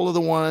 all of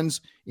the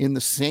ones in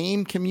the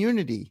same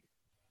community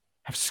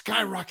have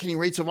skyrocketing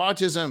rates of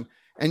autism.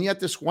 And yet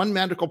this one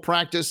medical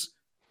practice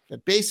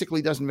that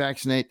basically doesn't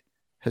vaccinate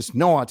has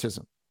no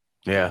autism.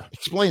 Yeah.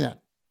 Explain that.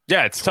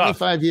 Yeah, it's tough.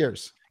 25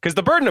 years. Because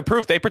the burden of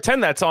proof, they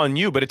pretend that's on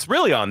you, but it's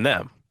really on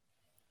them.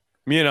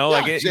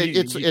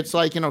 It's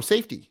like,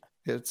 safety.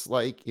 It's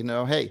like,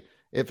 hey,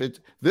 if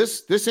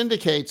this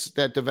indicates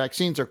that the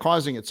vaccines are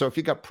causing it. So if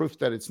you got proof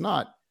that it's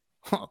not,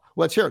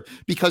 let's hear it.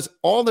 Because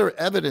all their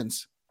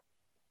evidence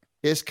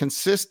is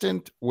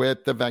consistent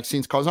with the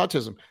vaccines cause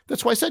autism.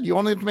 That's why I said you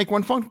only have to make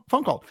one phone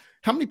call.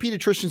 How many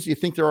pediatricians do you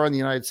think there are in the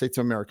United States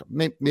of America?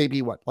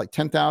 Maybe what, like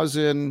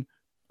 10,000?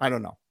 I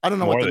don't know. I don't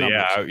know what the number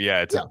is.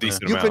 It's a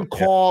decent you amount. You can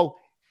call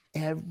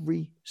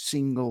every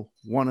single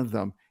one of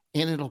them,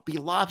 and it'll be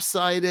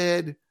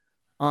lopsided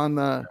on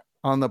the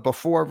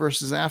before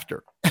versus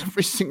after.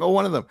 Every single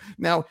one of them.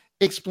 Now,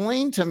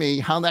 explain to me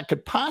how that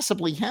could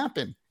possibly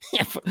happen.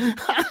 It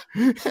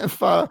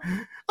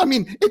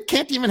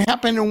can't even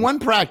happen in one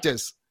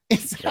practice.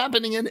 It's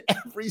happening in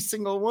every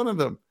single one of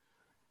them.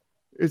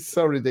 It's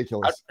so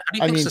ridiculous.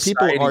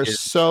 People are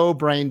so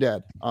brain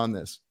dead on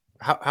this.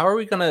 How are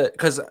we going to,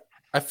 because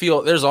I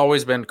feel there's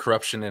always been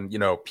corruption in,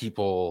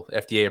 people,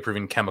 FDA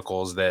approving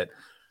chemicals that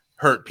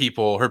hurt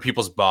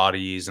people's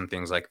bodies and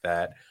things like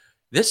that.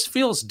 This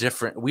feels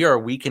different. We are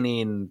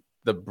weakening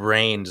the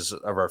brains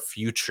of our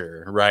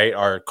future, right?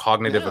 Our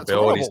cognitive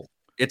abilities.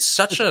 It's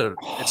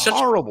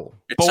horrible.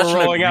 But we're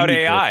rolling out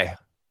AI.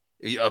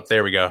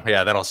 There we go.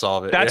 Yeah, that'll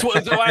solve it. That's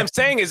what I'm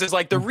saying is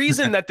like the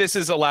reason that this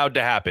is allowed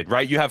to happen,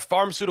 right? You have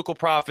pharmaceutical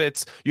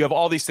profits, you have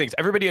all these things.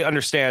 Everybody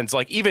understands,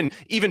 like even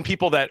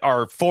people that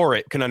are for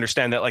it can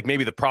understand that like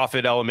maybe the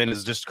profit element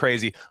is just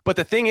crazy. But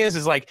the thing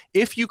is like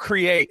if you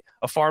create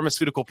a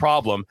pharmaceutical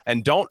problem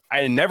and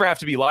never have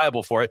to be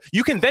liable for it,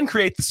 you can then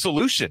create the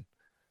solution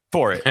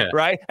for it,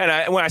 right?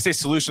 And when I say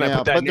solution, I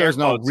put that. But there's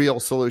no real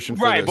solution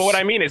for right. this. But what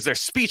I mean is there's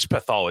speech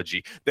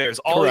pathology. There's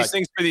all these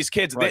things for these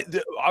kids. Right.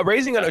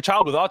 Raising a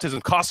child with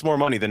autism costs more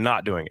money than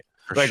not doing it.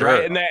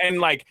 Right? And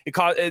like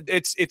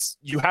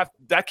you have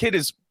that kid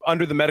is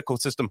under the medical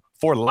system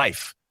for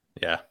life.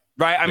 Yeah.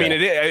 Right. I mean,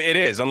 it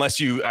is unless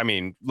you. I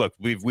mean, look,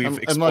 we've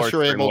unless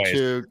you're able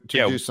to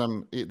do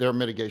some their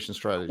mitigation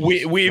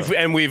strategies.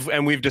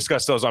 We've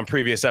discussed those on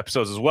previous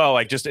episodes as well,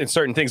 like just in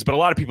certain things. But a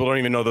lot of people don't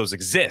even know those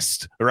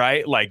exist,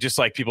 right? Like just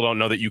like people don't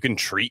know that you can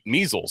treat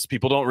measles.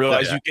 People don't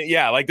realize you can.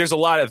 Yeah, like there's a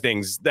lot of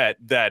things that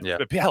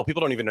hell, people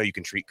don't even know you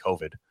can medically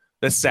COVID.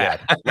 That's sad.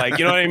 Like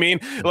you know what I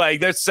mean? Like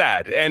that's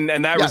sad, and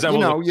that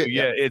resembles.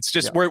 It's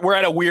just we're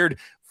at a weird.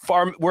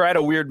 We're at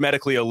a weird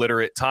medically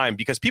illiterate time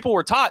because people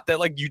were taught that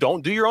like you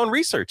don't do your own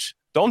research.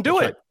 Don't do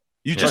it. Right.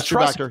 You just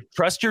trust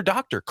your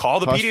doctor. Call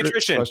the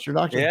pediatrician. Trust your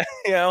doctor.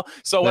 Yeah,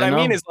 So what I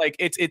mean is like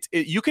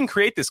you can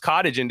create this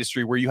cottage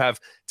industry where you have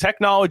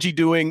technology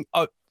doing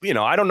I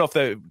don't know if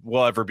that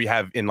will ever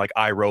have in like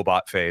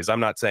iRobot phase. I'm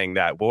not saying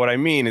that. But what I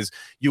mean is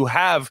you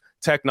have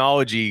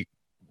technology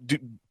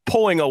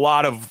pulling a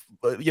lot of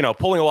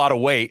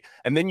weight,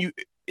 and then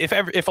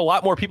if a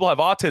lot more people have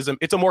autism,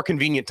 it's a more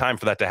convenient time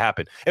for that to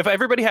happen. If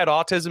everybody had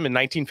autism in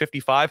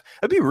 1955,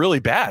 it'd be really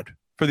bad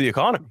for the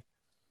economy.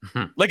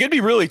 Mm-hmm. Like it'd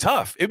be really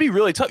tough. It'd be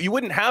really tough. You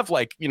wouldn't have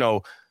like,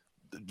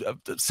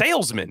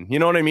 salesmen, you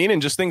know what I mean?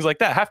 And just things like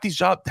that. Half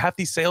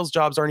these sales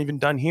jobs aren't even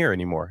done here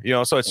anymore.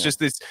 So it's just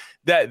this,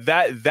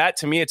 that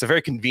to me, it's a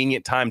very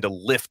convenient time to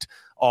lift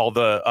all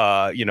the,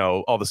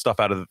 all the stuff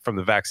out from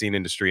the vaccine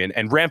industry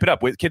and ramp it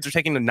up. Kids are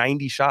taking the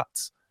 90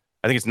 shots.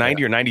 I think it's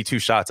 90 or 92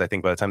 shots, I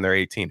think, by the time they're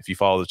 18, if you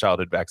follow the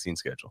childhood vaccine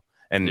schedule.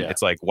 And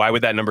it's like, why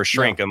would that number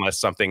shrink unless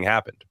something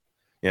happened?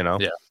 Yeah.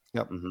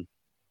 Yep. Mm-hmm.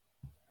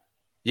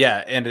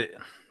 Yeah. And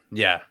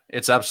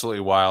it's absolutely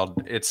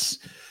wild.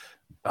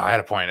 I had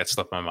a point. It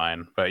slipped my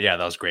mind, but yeah,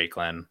 that was great,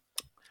 Glenn.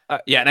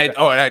 Yeah, and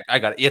I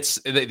got it.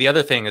 It's the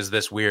other thing is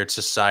this weird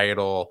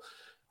societal.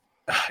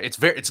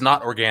 It's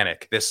not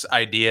organic. This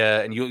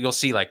idea, and you'll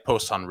see like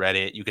posts on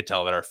Reddit. You could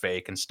tell that are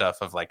fake and stuff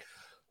of like,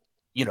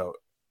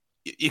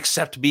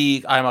 accept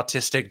me. I'm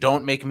autistic.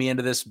 Don't make me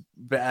into this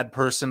bad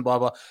person. Blah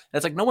blah. And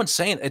it's like no one's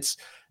saying it's.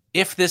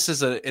 If this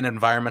is an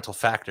environmental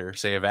factor,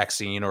 say a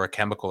vaccine or a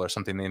chemical or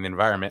something in the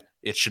environment,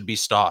 it should be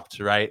stopped,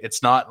 right?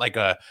 It's not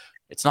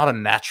a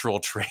natural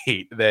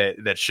trait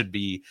that should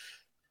be.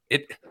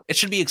 It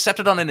should be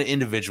accepted on an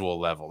individual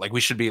level. Like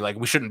we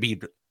shouldn't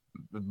be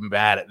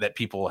mad at that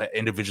people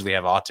individually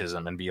have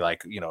autism and be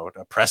like,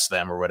 oppress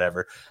them or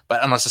whatever.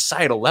 But on a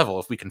societal level,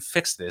 if we can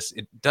fix this,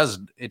 it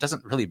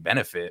doesn't really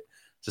benefit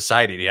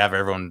society to have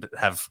everyone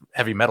have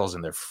heavy metals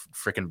in their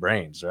freaking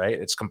brains, right?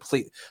 It's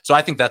complete. So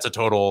I think that's a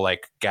total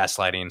like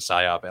gaslighting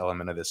psyop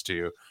element of this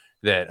too,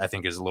 that I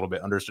think is a little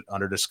bit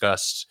under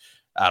discussed.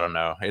 I don't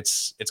know.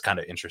 It's kind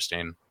of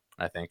interesting,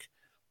 I think.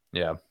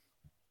 Yeah.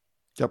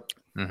 Yep.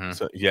 Mm-hmm.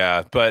 So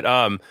yeah, but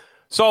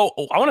so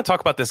I want to talk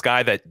about this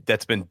guy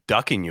that's been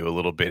ducking you a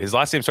little bit. His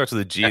last name starts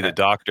with a G. The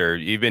doctor.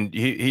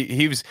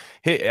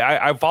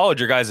 I followed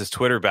your guys'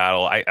 Twitter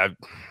battle.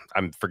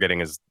 I'm forgetting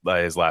his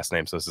last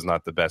name, so this is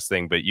not the best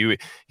thing. But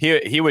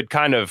he would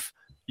kind of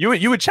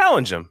you would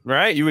challenge him,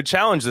 right? You would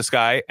challenge this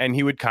guy, and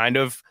he would kind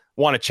of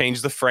want to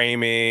change the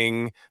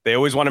framing. They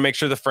always want to make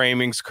sure the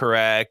framing's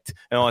correct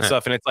and all that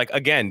stuff. And it's like,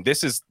 again,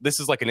 this is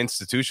like an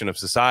institution of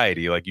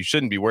society. Like you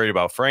shouldn't be worried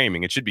about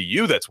framing. It should be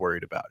you that's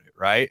worried about it,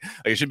 right?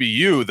 Like it should be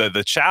you,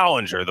 the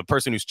challenger, the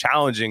person who's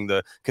challenging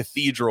the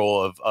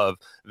cathedral of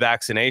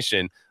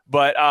vaccination.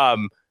 But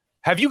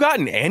have you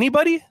gotten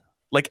anybody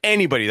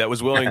that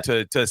was willing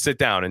to sit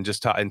down and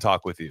just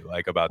talk with you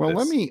about this?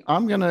 Well,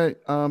 I'm going to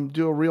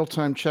do a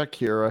real-time check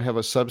here. I have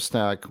a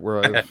Substack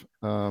where I've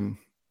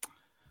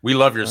we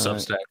love your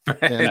Substack.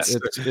 And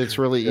it's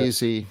really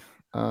easy.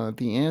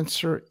 The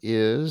answer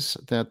is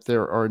that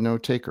there are no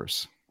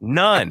takers.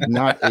 None.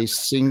 Not a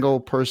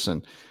single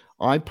person.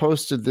 I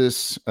posted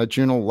this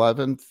June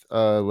 11th.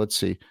 Let's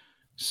see.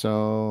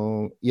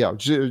 So yeah,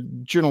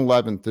 June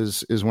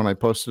 11th is when I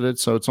posted it.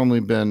 So it's only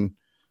been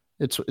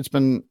it's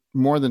been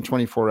more than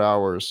 24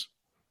 hours.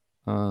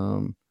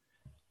 And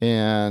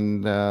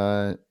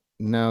now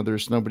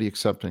there's nobody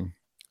accepting.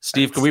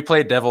 Steve, can we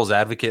play devil's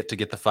advocate to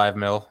get the $5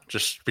 million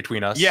just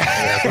between us? Yeah.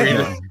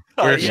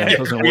 It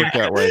doesn't work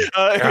that way.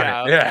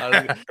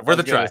 We're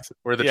the try.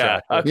 We're the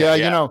try. Okay,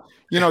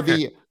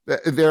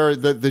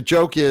 the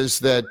joke is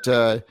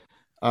that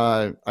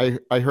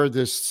I heard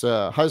this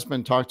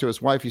husband talk to his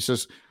wife. He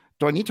says,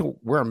 "Do I need to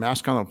wear a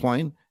mask on the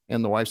plane?"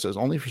 And the wife says,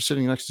 "Only if you're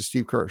sitting next to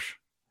Steve Kirsch."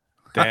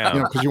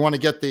 Damn. Because you want to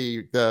get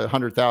the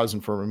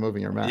 100,000 for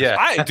removing your mask. Yeah,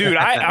 I'm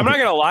not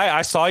gonna lie.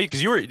 I saw you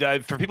because you were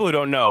for people who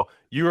don't know,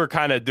 you were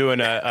kind of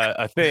doing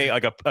a thing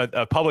like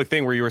a public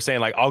thing where you were saying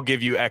like, I'll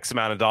give you X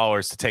amount of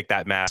dollars to take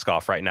that mask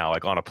off right now,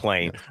 like on a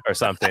plane or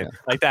something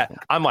like that.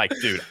 I'm like,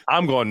 dude,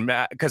 I'm going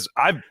mad because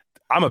I'm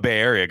a Bay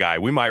Area guy.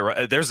 We might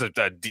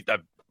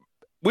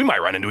we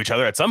might run into each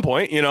other at some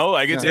point, it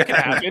can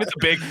happen.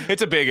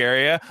 It's a big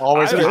area.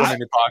 Always keep them in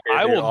your pocket.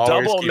 I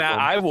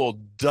will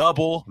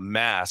double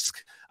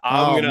mask.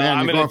 I'm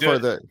gonna do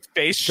the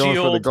face shield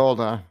for the gold,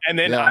 huh? And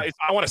then I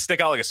want to stick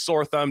out like a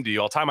sore thumb to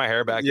you. I'll tie my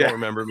hair back. Don't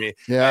remember me.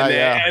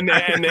 And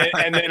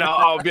then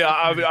I'll be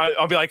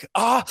like,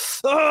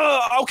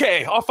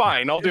 okay,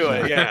 fine, I'll do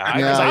it. Yeah,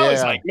 because I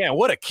was like, man,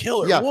 what a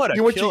killer! Yeah, what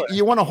a killer!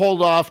 You want to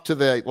hold off to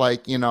the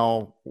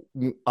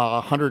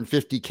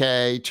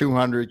 150K,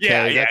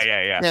 200K.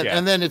 Yeah.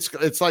 And then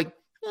it's like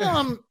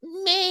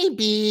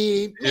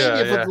maybe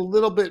a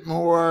little bit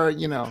more,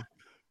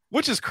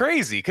 which is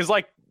crazy because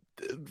like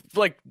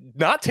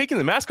not taking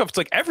the mask off, it's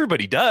like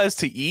everybody does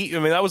to eat. I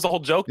mean, that was the whole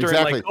joke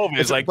during like COVID.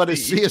 It's like, but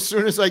as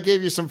soon as I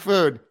gave you some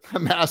food, the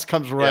mask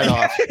comes right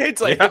off. It's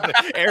like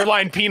the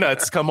airline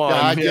peanuts come on.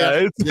 I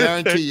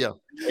guarantee you,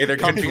 it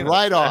comes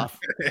right off.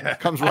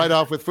 Comes right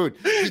off with food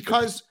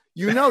because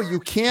you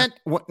can't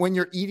when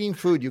you're eating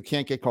food, you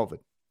can't get COVID.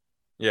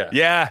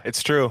 Yeah,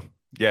 it's true.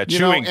 Yeah,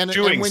 chewing. And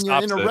when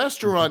you're in a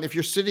restaurant, if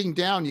you're sitting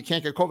down, you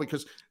can't get COVID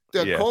because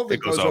the COVID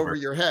goes over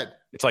your head.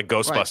 It's like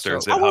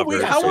Ghostbusters.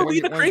 Right, how are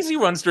we the crazy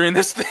ones during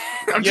this thing?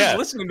 I'm just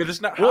listening to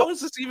this now. How is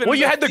this even? Well,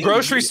 you had the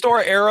grocery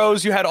store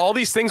arrows. You had all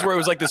these things where it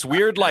was like this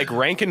weird like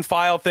rank and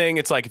file thing.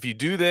 It's like if you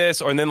do this,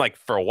 and then like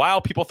for a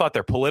while, people thought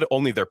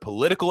only their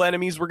political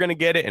enemies were going to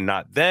get it and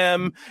not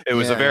them. It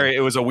was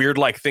it was a weird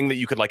like thing that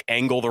you could like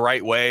angle the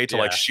right way to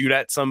like shoot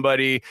at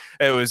somebody.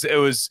 It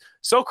was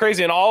so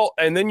crazy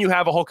and then you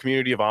have a whole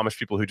community of Amish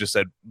people who just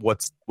said,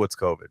 what's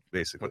COVID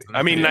basically?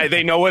 I mean,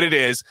 they know what it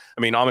is.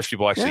 I mean, Amish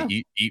people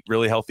actually eat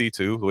really healthy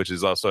too, which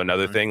is also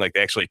another thing. Like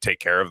they actually take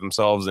care of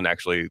themselves and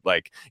actually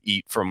like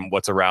eat from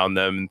what's around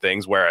them and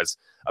things. Whereas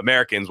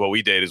Americans, what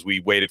we did is we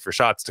waited for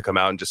shots to come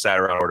out and just sat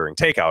around ordering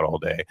takeout all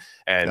day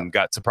and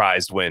got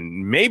surprised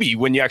when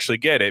you actually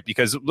get it.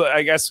 Because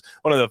I guess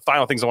one of the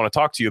final things I want to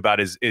talk to you about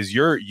is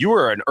you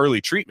were an early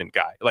treatment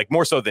guy, like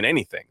more so than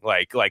anything.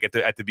 Like at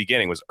the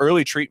beginning was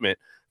early treatment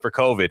for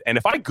COVID. And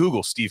if I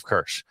Google Steve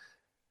Kirsch,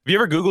 you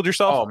ever Googled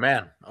yourself? Oh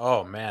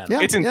man. Yeah,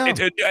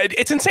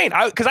 It's insane.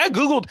 Because I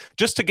Googled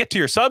just to get to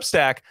your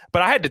Substack,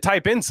 but I had to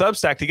type in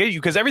Substack to get you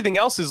because everything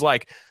else is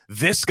like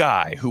this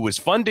guy who was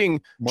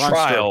funding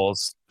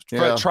trials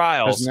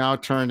has now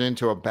turned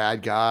into a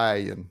bad guy,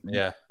 and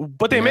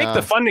but they make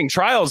the funding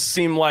trials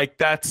seem like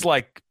that's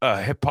like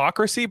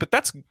hypocrisy, but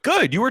that's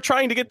good. You were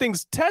trying to get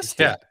things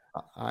tested.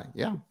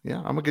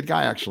 I'm a good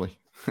guy actually.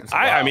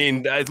 I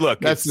mean, look,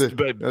 that's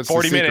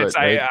 40 minutes.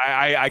 Right?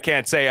 I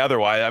can't say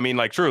otherwise. I mean,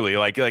 like truly,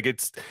 like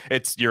it's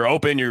you're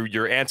open,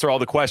 you answer all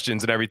the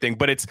questions and everything,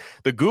 but it's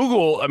the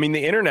Google. I mean,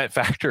 the internet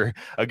factor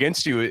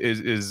against you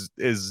is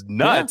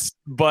nuts.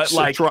 But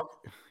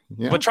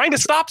but trying to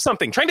stop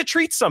something, trying to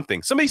treat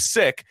somebody's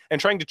sick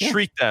and trying to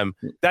treat them,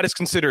 that is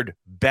considered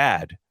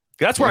bad.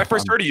 That's where I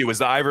first heard of you was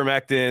the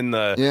ivermectin,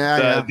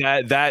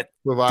 that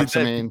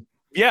fluvoxamine,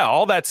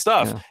 all that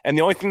stuff, and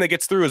the only thing that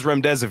gets through is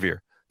remdesivir.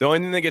 The only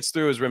thing that gets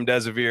through is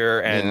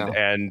remdesivir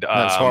and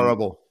that's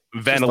horrible.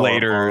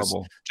 Ventilators,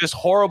 just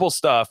horrible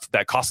stuff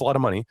that costs a lot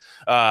of money.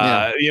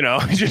 You know,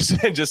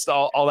 just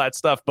all that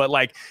stuff. But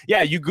like,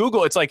 you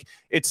Google, it's like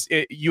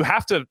you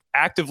have to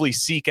actively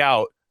seek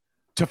out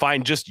to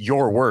find just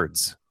your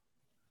words.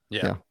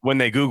 Yeah. When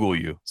they Google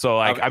you. So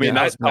like, I mean,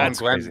 that's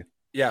crazy.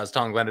 Yeah, I was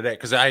telling Glenn today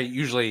because I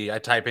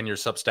type in your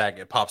Substack,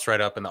 it pops right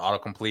up in the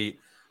autocomplete.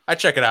 I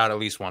check it out at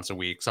least once a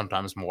week,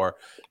 sometimes more.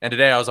 And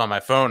today I was on my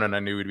phone and I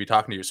knew we'd be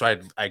talking to you. So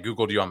I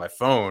Googled you on my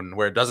phone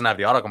where it doesn't have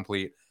the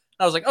autocomplete.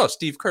 I was like, oh,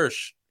 Steve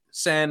Kirsch,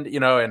 send,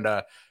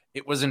 and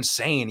it was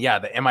insane. Yeah,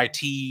 the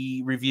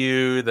MIT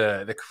review,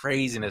 the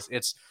craziness.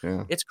 It's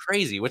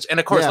crazy. And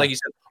of course, like you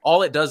said,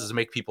 all it does is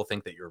make people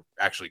think that you're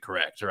actually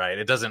correct, right?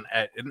 It doesn't,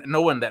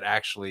 no one that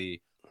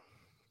actually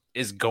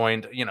is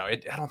going to,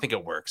 I don't think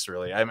it works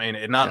really. I mean,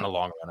 not in the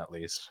long run, at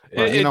least.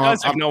 It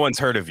does if no one's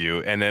heard of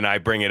you, and then I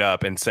bring it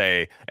up and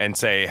say,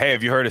 hey,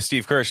 have you heard of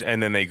Steve Kirsch?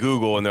 And then they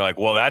Google and they're like,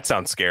 well, that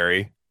sounds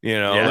scary,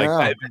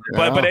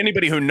 But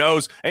anybody who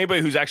knows, anybody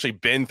who's actually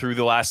been through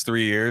the last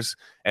 3 years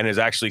and has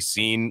actually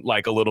seen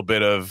like a little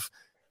bit of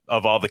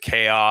all the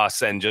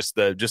chaos and just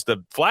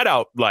the flat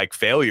out like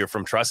failure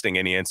from trusting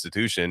any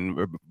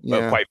institution,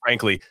 quite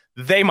frankly,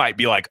 they might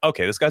be like,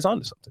 okay, this guy's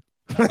onto something.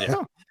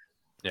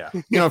 Yeah.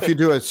 If you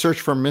do a search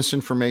for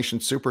misinformation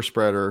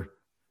Superspreader,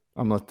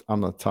 I'm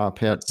the top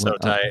hit. That's so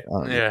tight.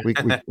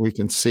 We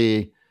can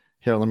see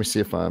here. Let me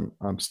see if I'm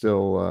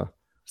still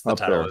it's the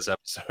title of this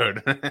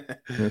episode.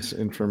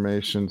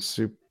 Misinformation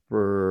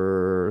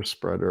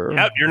Superspreader.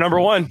 Yep, you're number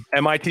one.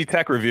 MIT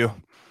Tech Review.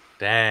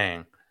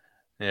 Dang.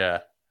 Yeah.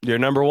 You're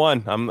number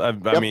one. I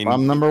mean,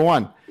 I'm number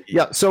one.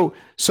 Yeah. So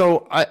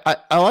I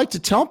like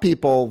to tell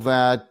people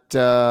that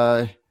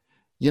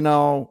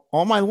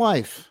all my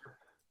life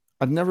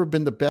I've never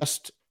been the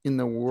best in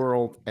the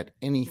world at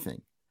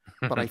anything,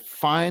 but I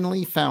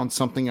finally found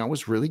something I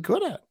was really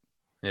good at.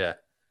 Yeah.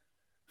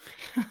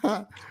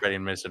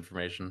 Spreading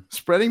misinformation.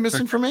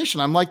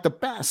 I'm like the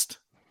best.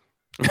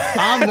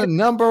 I'm the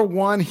number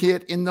one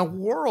hit in the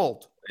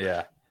world.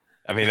 Yeah.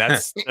 I mean,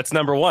 that's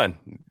number one.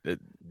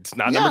 It's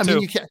not number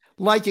two. You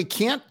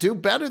can't do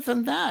better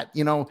than that,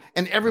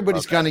 and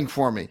everybody's gunning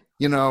for me.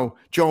 Joe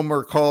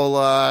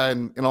Mercola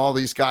and all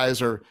these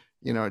guys are,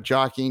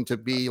 jockeying to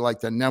be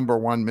like the number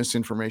one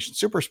misinformation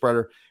super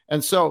spreader.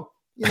 And so,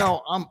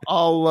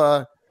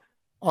 I'll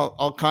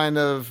kind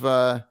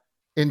of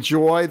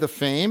enjoy the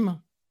fame.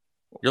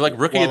 You're like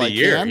rookie of the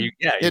year.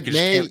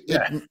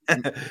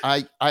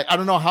 I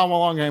don't know how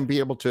long I'm going to be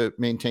able to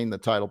maintain the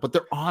title, but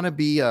there ought to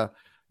be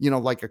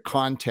like a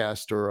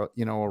contest or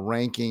a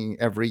ranking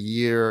every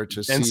year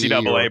to see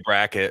NCAA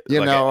bracket.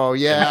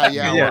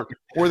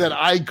 Or that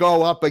I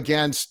go up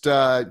against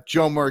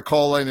Joe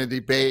Mercola in a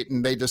debate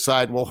and they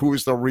decide, well,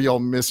 who's the real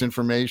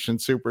misinformation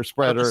super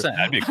spreader? 100%.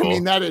 That'd be cool. I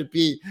mean,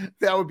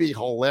 that would be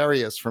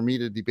hilarious for me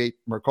to debate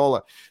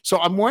Mercola. So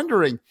I'm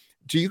wondering,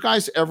 do you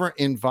guys ever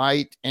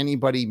invite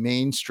anybody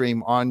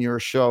mainstream on your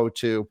show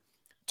to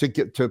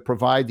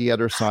provide the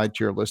other side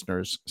to your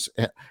listeners?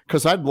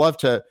 Because I'd love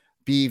to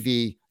be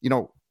the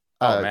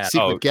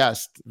secret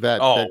guest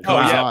that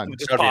comes on.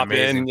 Just pop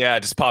in. Yeah,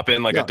 just pop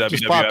in like a WWF.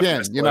 Just pop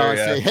in,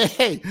 say,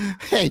 hey,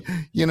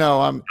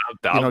 I'll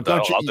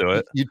do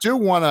it. You do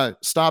want to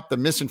stop the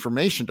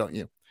misinformation, don't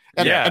you?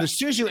 And as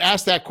soon as you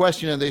ask that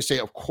question and they say,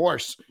 of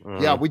course,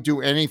 we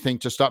do anything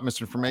to stop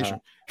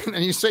misinformation. And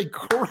then you say,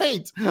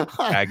 great.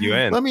 Tag you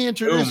in. Let me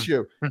introduce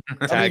you.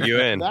 Tag you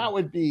in. That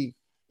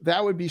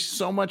would be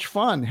so much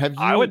fun.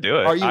 I would do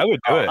it. I would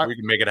do it. We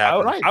can make it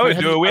happen. I would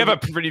do it. We have a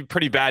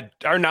pretty bad,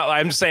 or not.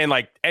 I'm just saying,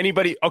 like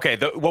anybody. Okay,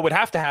 what would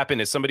have to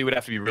happen is somebody would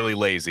have to be really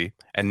lazy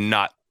and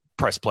not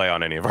press play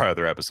on any of our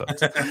other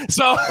episodes.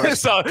 so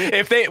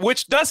if they,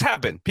 which does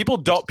happen,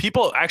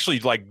 people actually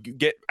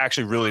get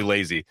really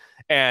lazy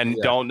and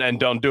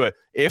don't do it.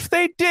 If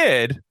they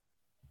did,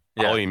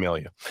 I'll email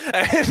you.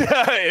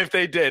 If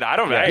they did, I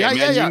don't know.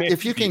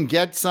 If you can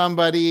get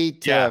somebody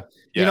to,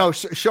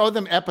 show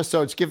them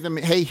episodes, give them,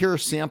 hey, here are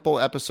sample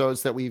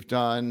episodes that we've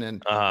done.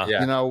 And,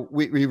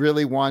 we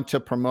really want to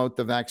promote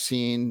the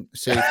vaccine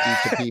safety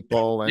to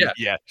people and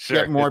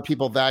get more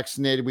people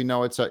vaccinated. We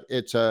know it's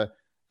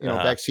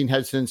vaccine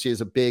hesitancy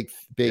is a big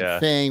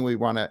thing. We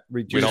want to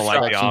reduce. We don't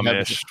like the vaccine Amish.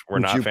 hesitancy. We're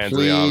Would not you fans of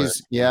the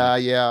Amish.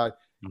 Yeah.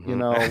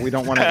 Mhm. We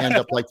don't want to end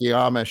up like the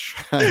Amish.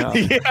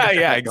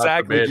 Yeah,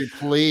 exactly. Would you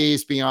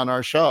please be on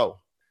our show?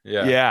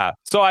 Yeah.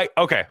 So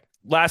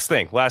last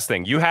thing.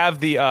 You have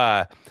the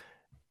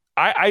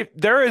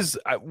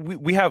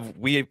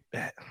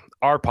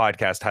our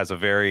podcast has a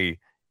very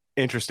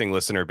interesting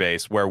listener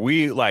base where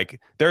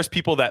there's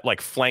people that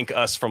flank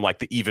us from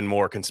the even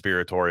more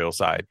conspiratorial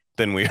side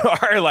than we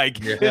are.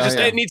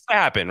 It needs to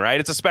happen, right?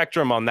 It's a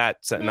spectrum on that.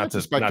 Not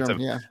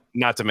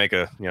to make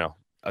a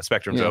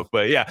spectrum joke,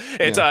 but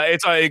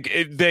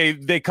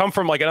they come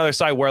from another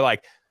side where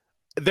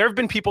there have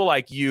been people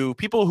like you,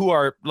 people who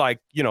are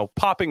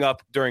popping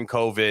up during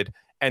COVID,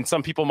 and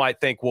some people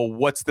might think, well,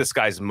 what's this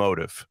guy's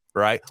motive,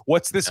 right?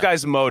 What's this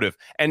guy's motive?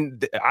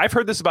 And I've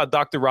heard this about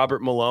Dr.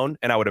 Robert Malone,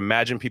 and I would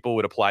imagine people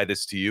would apply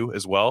this to you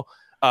as well.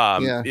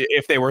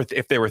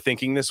 If they were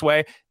thinking this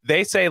way,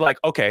 they say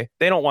okay,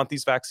 they don't want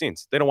these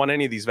vaccines. They don't want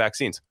any of these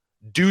vaccines.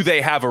 Do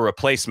they have a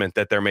replacement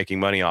that they're making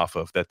money off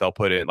of that they'll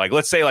put in?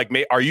 Let's say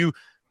are you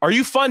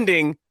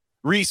funding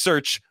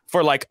research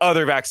for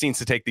other vaccines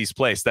to take these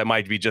place that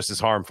might be just as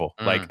harmful?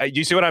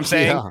 You see what I'm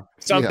saying?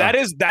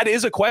 That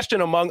is a question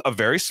among a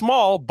very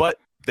small, but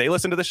they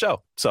listen to the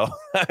show. So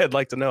I'd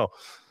like to know.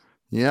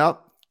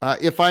 Yep.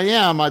 If I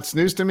am, it's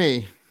news to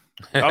me.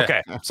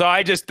 Okay. So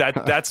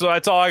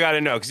that's all I got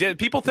to know. Cause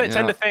people tend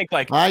to think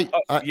I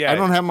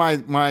don't have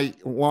my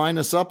line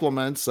of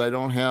supplements. I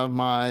don't have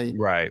my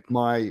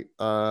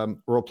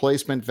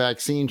replacement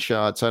vaccine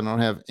shots. I don't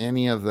have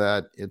any of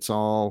that. It's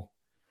all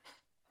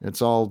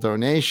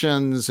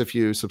donations. If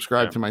you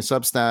subscribe to my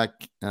Substack,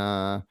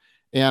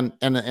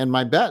 and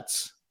my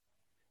bets,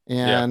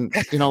 and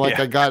I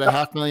got a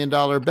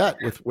 $500,000 bet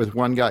with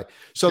one guy.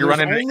 So you're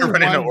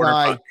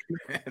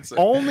there's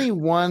only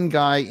one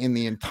guy in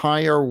the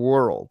entire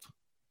world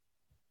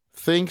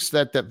thinks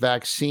that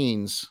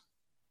vaccines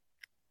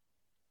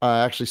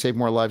actually save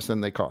more lives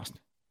than they cost.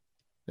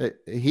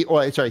 He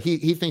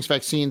thinks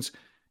vaccines.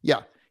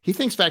 Yeah, he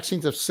thinks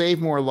vaccines have saved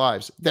more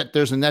lives. That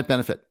there's a net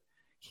benefit.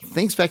 He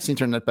thinks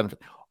vaccines are a net benefit.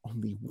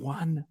 Only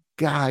one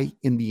guy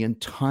in the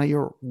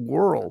entire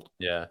world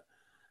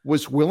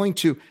was willing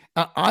to.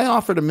 I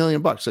offered $1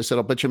 million. I said,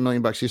 I'll bet you $1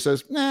 million. He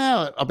says,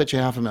 no, I'll bet you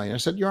 $500,000. I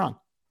said, you're on.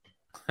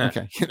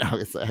 Okay.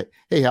 It's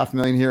hey,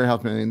 $500,000 here,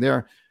 $500,000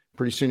 there.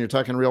 Pretty soon you're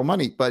talking real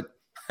money. But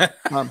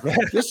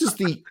this is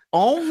the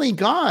only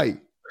guy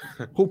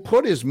who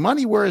put his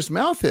money where his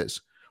mouth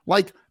is.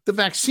 The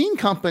vaccine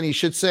company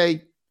should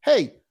say,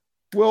 hey,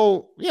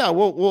 we'll bet you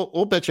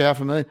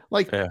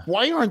 $500,000.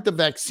 Why aren't the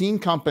vaccine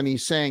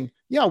companies saying,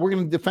 yeah, we're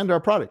going to defend our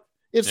product?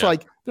 It's they're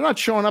not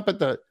showing up at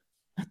the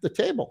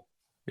table.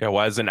 Yeah,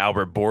 why isn't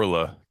Albert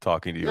Bourla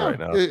talking to you right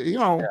now?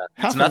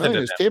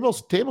 $500,000 is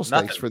table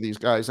stakes for these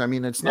guys. I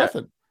mean, it's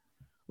nothing,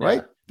 right?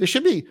 Yeah.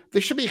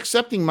 They should be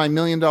accepting my $1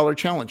 million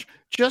challenge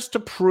just to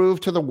prove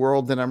to the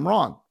world that I'm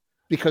wrong,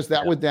 because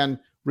that would then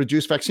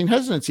reduce vaccine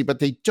hesitancy. But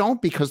they don't,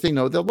 because they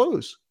know they'll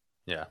lose.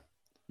 Yeah,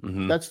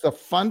 that's the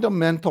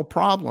fundamental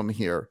problem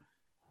here.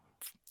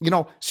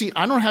 See, we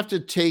don't have to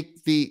do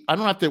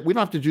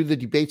the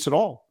debates at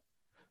all.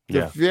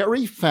 The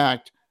very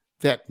fact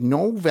that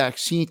no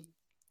vaccine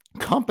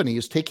company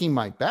is taking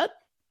my bet.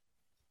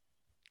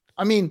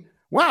 I mean,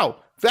 wow,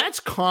 that's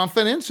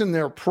confidence in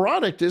their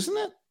product, isn't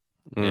it?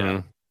 Mm-hmm.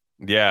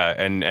 Yeah.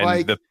 And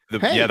then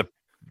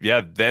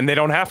they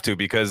don't have to,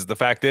 because the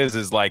fact is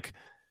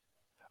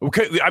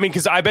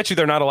because I bet you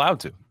they're not allowed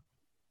to.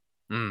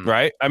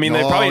 Right? I mean,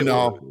 they probably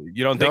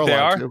you don't think they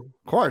are? To. Of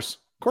course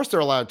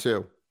they're allowed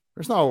to.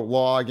 There's no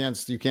law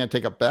against you can't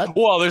take a bet.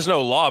 Well, there's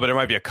no law, but there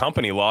might be a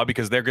company law,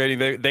 because they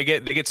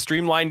get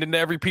streamlined into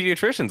every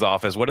pediatrician's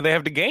office. What do they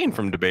have to gain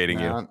from debating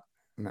you?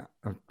 No,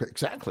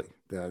 exactly.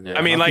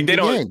 I mean, they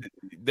don't.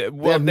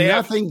 They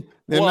have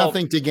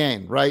nothing to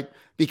gain, right?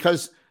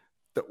 Because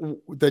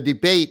the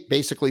debate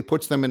basically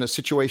puts them in a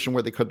situation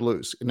where they could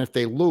lose, and if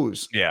they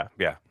lose, they're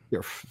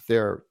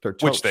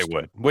toast. Which they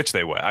would.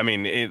 I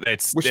mean,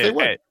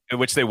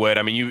 which they would.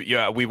 I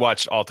mean, we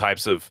watch all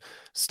types of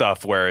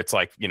stuff where it's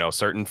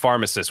certain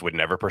pharmacists would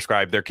never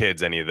prescribe their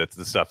kids any of the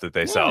stuff that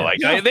they sell.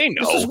 They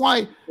know. This is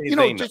why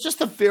just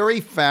the very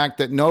fact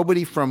that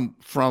nobody from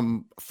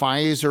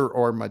Pfizer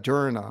or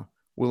Moderna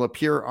will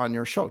appear on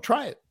your show.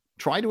 Try it.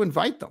 Try to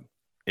invite them.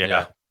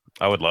 Yeah.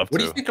 I would love to. What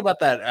do you think about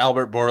that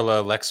Albert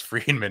Bourla Lex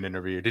Friedman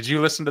interview? Did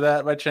you listen to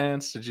that by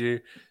chance? Did you?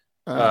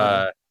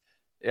 I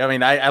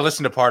mean, I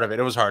listened to part of it.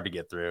 It was hard to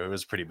get through. It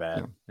was pretty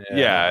bad.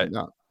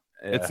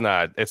 It's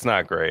not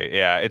great.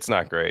 Yeah, it's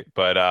not great.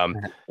 But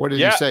what did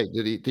he say?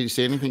 Did he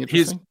say anything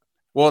interesting?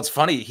 Well, it's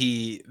funny.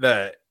 He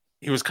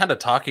was kind of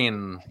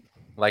talking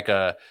like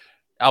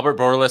Albert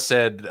Bourla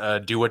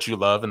said, "Do what you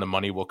love, and the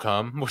money will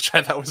come," which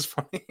I thought was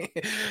funny.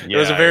 It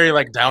was a very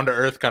down to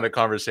earth kind of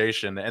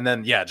conversation, and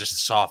then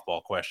just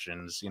softball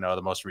questions.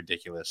 The most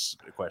ridiculous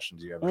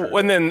questions you ever heard.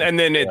 And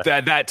then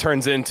that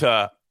turns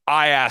into,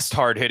 I asked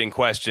hard-hitting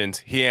questions.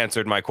 He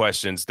answered my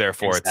questions.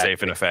 Therefore, it's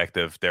safe and Exactly.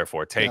 effective.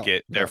 Therefore, take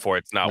it. Therefore,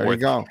 it's not There worth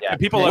you go. it. And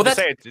people Well, love to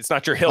that's- say it's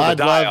not your hill to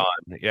die on.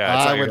 Yeah,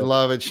 it's I not your would hill.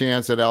 love a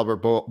chance at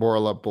Albert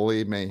Bourla,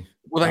 believe me.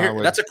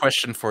 Well, that's a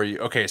question for you.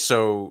 Okay,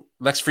 so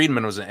Lex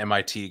Friedman is an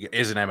MIT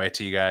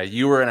guy.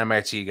 You were an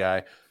MIT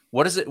guy.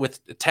 What is it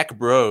with tech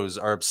bros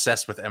are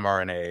obsessed with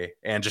mRNA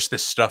and just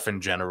this stuff in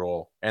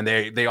general, and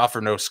they offer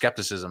no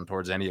skepticism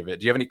towards any of it?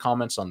 Do you have any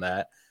comments on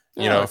that?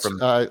 There's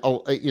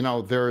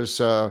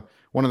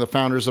one of the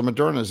founders of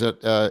Moderna is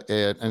at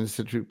an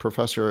institute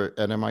professor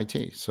at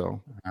MIT.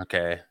 So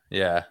okay,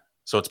 yeah.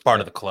 So it's part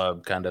of the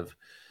club, kind of.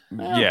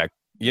 Yeah.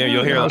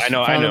 You'll hear. I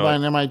know. By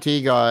an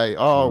MIT guy.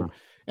 Oh,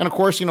 and of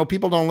course,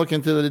 people don't look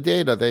into the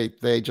data.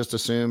 They just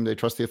assume they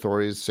trust the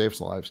authorities,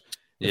 saves lives.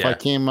 If I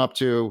came up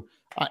to,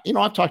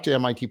 I've talked to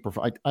MIT.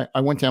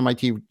 I went to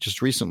MIT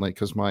just recently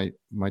because my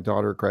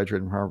daughter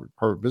graduated from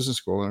Harvard Business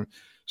School and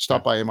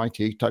stopped by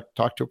MIT,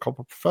 talked to a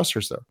couple of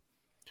professors there.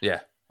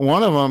 Yeah.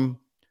 One of them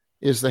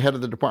is the head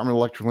of the Department of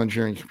Electrical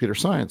Engineering and Computer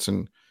Science.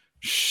 And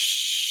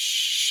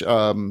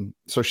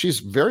so she's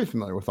very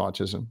familiar with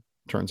autism,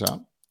 turns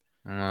out.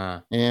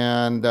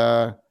 And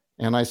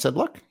I said,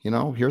 look,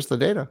 here's the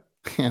data.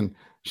 And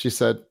she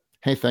said,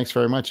 hey, thanks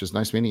very much. It's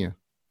nice meeting you.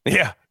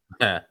 Yeah.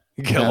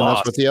 Get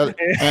lost. With the other,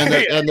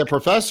 and the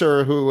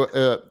professor who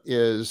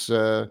is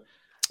her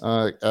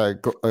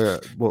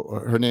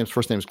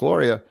first name is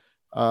Gloria.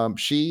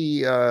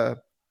 She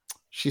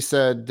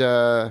said,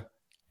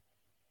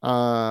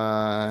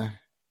 I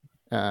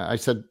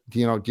said, do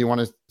you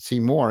want to see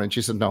more? And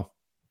she said, no,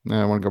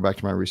 I want to go back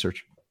to my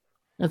research.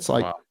 It's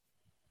like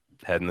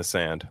head in the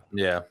sand.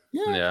 Yeah.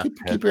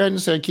 Keep your head in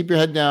the sand, keep your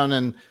head down,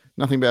 and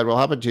nothing bad will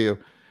happen to you.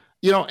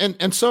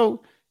 And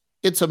so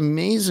it's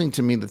amazing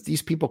to me that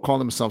these people call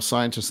themselves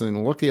scientists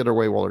and look the other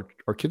way while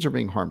our kids are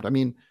being harmed. I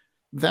mean,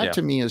 that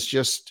to me is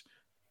just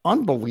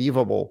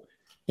unbelievable.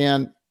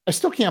 And I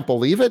still can't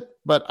believe it,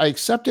 but I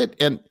accept it.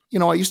 And,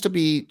 I used to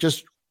be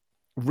just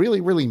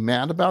really, really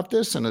mad about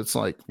this. And it's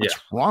like, what's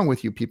wrong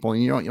with you people?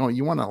 And, you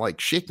want to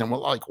like shake them.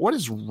 Well, like, what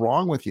is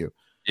wrong with you?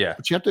 Yeah.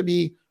 But you have to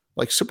be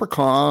like super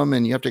calm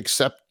and you have to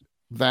accept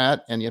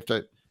that. And you have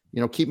to,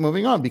 keep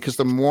moving on, because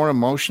the more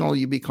emotional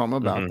you become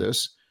about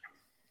this,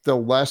 the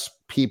less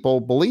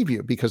people believe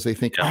you, because they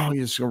think, oh,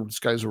 this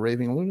guy's a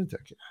raving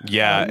lunatic.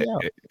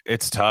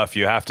 It's tough.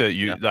 You have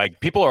to, like,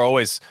 people are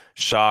always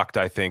shocked,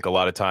 I think, a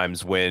lot of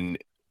times when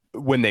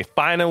they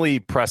finally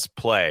press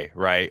play,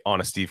 right,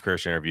 on a Steve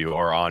Kirsch interview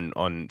or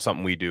on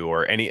something we do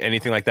or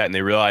anything like that, and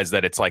they realize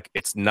that it's like,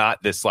 it's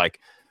not this, like,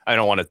 I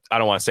don't want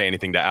to say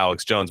anything to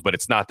Alex Jones, but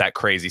it's not that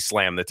crazy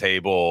slam the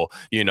table,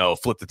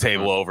 flip the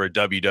table over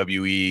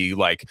WWE,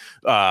 like,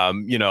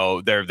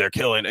 they're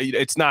killing.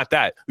 It's not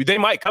that. They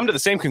might come to the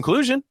same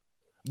conclusion,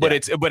 but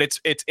it's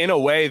in a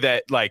way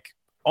that, like,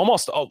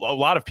 almost a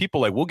lot of people,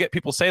 like, we'll get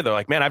people say, they're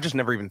like, man, I've just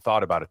never even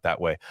thought about it that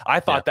way.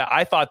 I thought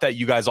that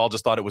you guys all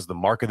just thought it was the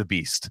mark of the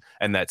beast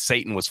and that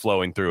Satan was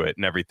flowing through it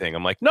and everything.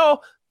 I'm like, no,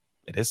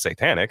 it is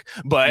satanic,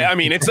 but I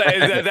mean, it's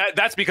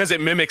that's because it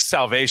mimics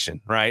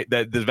salvation, right?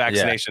 That the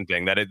vaccination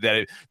thing,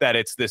 that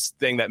it's this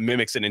thing that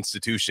mimics an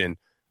institution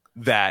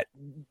that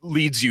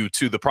leads you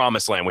to the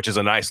promised land, which is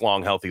a nice,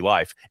 long, healthy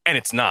life, and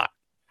it's not.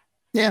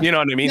 Yeah, you know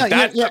what I mean.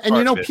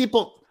 And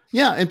people,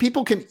 and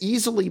people can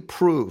easily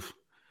prove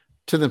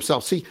to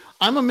themselves. See,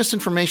 I'm a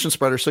misinformation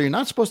spreader, so you're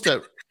not supposed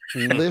to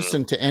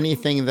listen to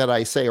anything that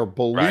I say or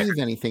believe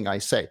anything I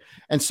say.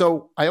 And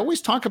so I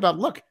always talk about,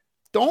 look,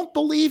 don't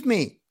believe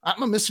me.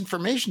 I'm a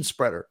misinformation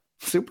spreader,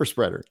 super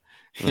spreader.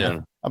 Yeah.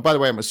 By the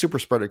way, I'm a super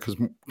spreader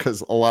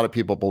because a lot of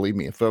people believe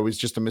me. If I was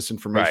just a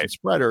misinformation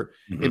spreader,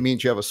 it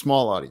means you have a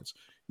small audience.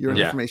 You're an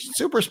information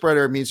super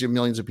spreader. It means you have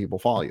millions of people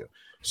follow you.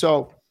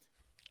 So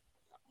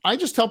I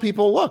just tell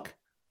people, look,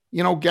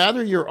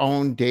 gather your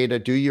own data,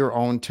 do your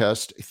own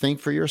test, think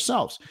for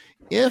yourselves.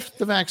 If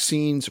the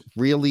vaccines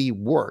really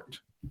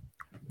worked,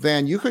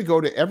 then you could go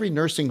to every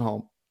nursing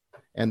home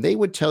and they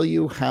would tell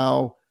you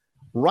how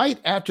right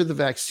after the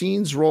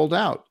vaccines rolled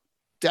out,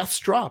 deaths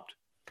dropped.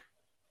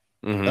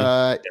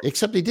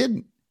 Except they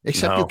didn't.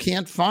 You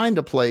can't find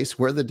a place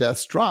where the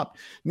deaths dropped.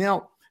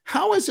 Now,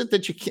 how is it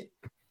that you can't?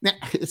 Now,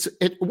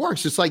 it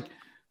works. It's like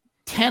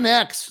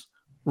 10x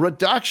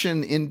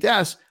reduction in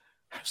deaths.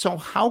 So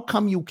how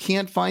come you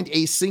can't find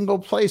a single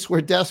place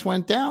where deaths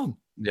went down?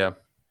 Yeah,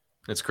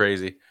 it's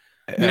crazy.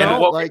 That's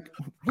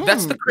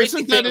the crazy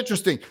thing. Isn't that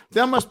interesting?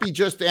 That must be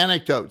just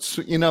anecdotes.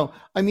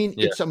 I mean,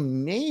 it's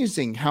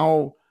amazing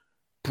how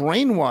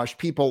brainwashed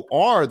people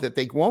are that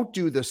they won't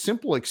do the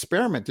simple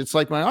experiment. It's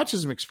like my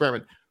autism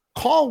experiment.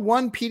 Call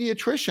one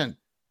pediatrician.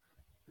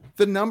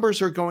 The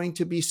numbers are going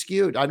to be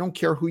skewed. I don't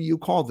care who you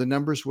call. The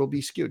numbers will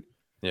be skewed.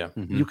 Yeah.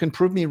 You can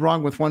prove me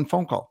wrong with one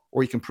phone call,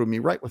 or you can prove me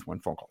right with one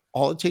phone call.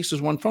 All it takes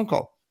is one phone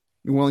call.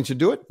 You willing to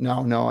do it?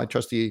 No, I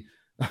trust the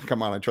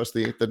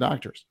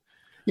doctors.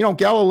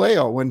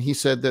 Galileo, when he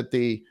said that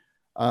the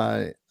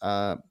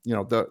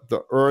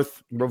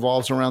earth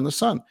revolves around the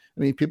sun, I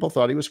mean, people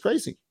thought he was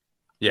crazy.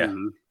 Yeah.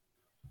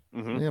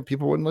 Yeah,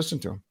 people wouldn't listen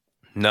to him.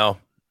 No.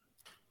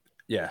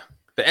 Yeah.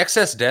 The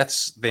excess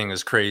deaths thing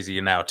is crazy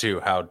now too.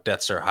 How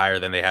deaths are higher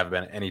than they have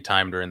been any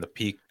time during the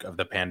peak of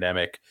the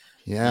pandemic.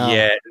 Yeah.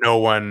 Yet no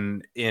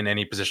one in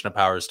any position of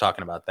power is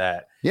talking about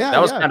that. Yeah.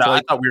 That was yeah. kind of. It's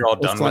like- I thought we were all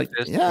it's done like, with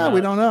this. yeah,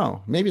 we don't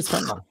know. Maybe it's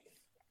fentanyl.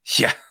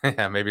 Yeah,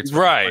 yeah, maybe it's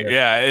Right.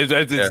 Yeah.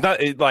 It's not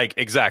like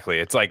exactly.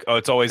 It's like, oh,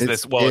 it's always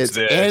this. Well, it's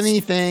this.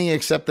 anything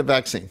except the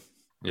vaccine.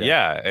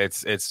 Yeah.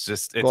 It's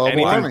just it's Global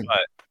anything warming.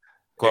 but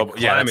Global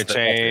climate that's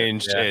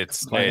change. Yeah.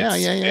 It's Like,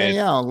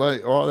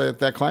 all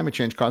that climate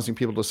change causing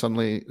people to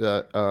suddenly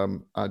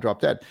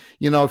drop dead.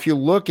 If you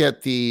look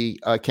at the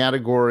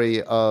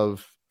category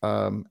of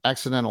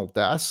accidental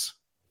deaths,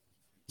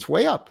 it's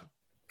way up.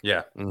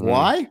 Yeah. Mhm.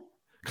 Why?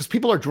 Because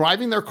people are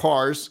driving their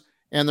cars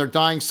and they're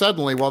dying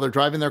suddenly while they're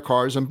driving their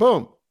cars, and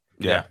boom.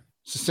 Yeah.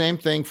 It's the same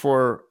thing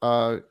for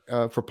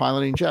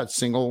piloting jets,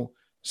 single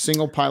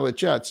pilot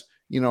jets.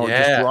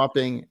 Just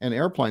dropping, and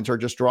airplanes are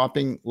just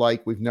dropping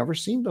like we've never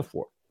seen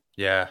before.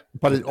 Yeah.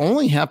 But it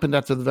only happened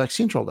after the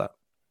vaccine rolled out.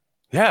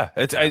 Yeah,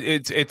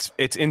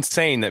 it's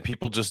insane that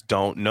people just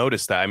don't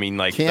notice that. I mean,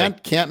 like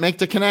Can't make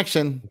the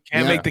connection.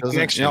 Can't make the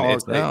connection.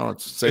 It's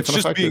safe and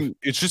effective.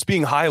 it's just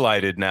being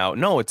highlighted now.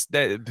 No, it's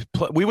that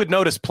we would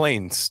notice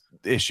planes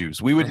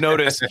issues. We would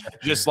notice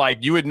just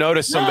like you would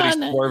notice somebody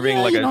swerving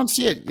like you don't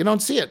see it. You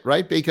don't see it,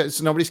 right?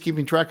 Because nobody's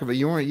keeping track of it.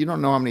 You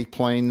don't know how many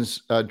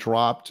planes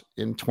dropped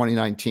in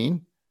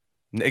 2019.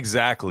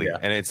 Exactly. Yeah.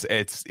 And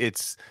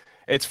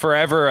it's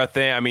forever a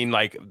thing. I mean,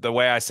 like the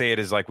way I say it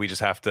is like we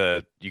just have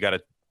to you got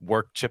to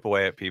chip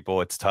away at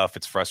people. It's tough,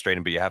 it's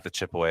frustrating, but you have to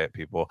chip away at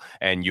people,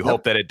 and you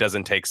hope that it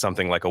doesn't take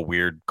something like a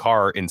weird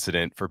car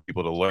incident for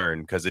people to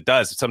learn, because it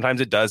does.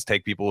 Sometimes it does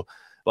take people,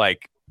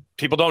 like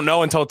people don't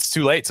know until it's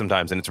too late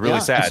sometimes, and it's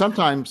really sad.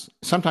 And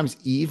sometimes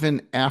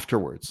even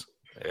afterwards.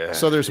 Yeah.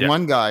 So there's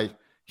one guy,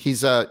 he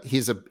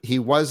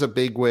was a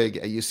bigwig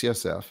at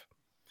UCSF,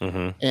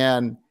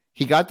 and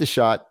he got the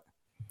shot,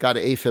 got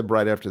an AFib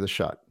right after the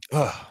shot.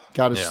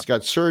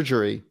 Got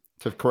surgery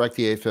to correct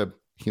the AFib.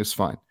 He was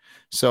fine.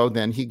 So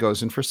then he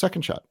goes in for a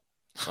second shot.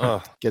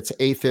 Gets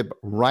AFib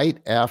right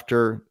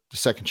after the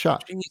second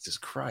shot. Jesus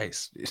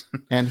Christ.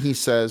 And he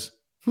says,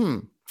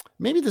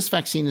 maybe this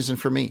vaccine isn't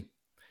for me.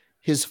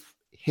 His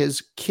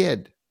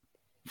kid,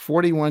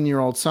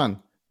 41-year-old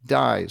son,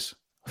 dies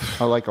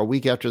like a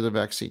week after the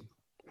vaccine.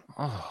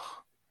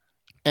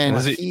 And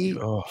he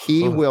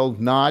will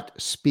not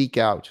speak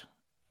out.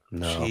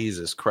 No.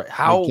 Jesus Christ.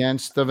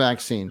 Against the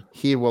vaccine.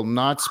 He will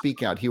not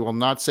speak out. He will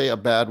not say a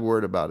bad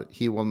word about it.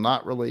 He will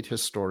not relate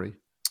his story.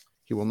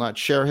 He will not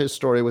share his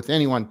story with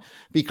anyone,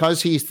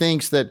 because he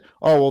thinks that,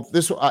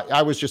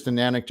 I was just an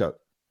anecdote.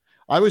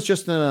 I was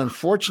just an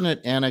unfortunate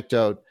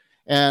anecdote,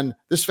 and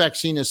this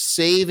vaccine is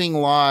saving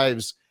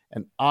lives,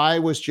 and I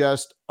was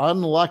just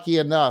unlucky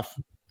enough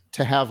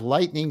to have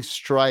lightning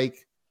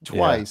strike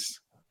twice.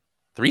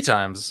 3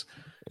 times.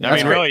 I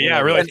mean, really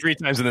 3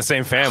 times in the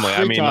same family.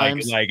 I mean,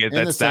 like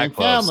that's that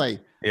close. Family.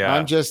 Yeah.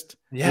 I'm just,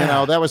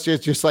 that was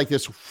just like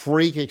this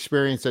freak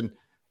experience, and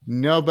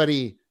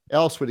nobody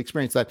else would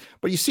experience that.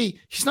 But you see,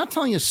 he's not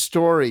telling a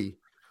story,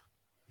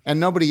 and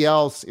nobody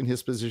else in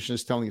his position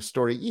is telling a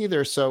story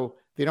either. So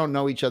they don't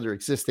know each other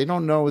exists. They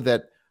don't know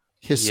that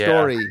his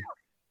story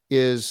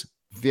is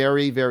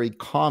very, very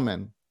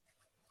common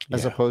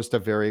as opposed to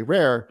very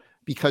rare,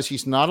 because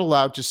he's not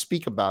allowed to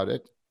speak about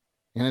it.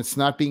 And it's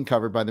not being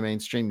covered by the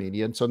mainstream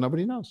media. And so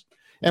nobody knows.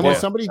 And when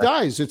somebody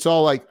dies, it's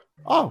all like,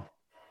 oh,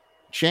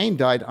 Shane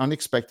died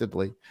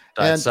unexpectedly.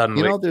 Died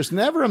suddenly. There's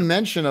never a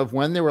mention of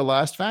when they were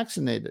last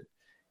vaccinated.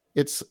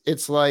 It's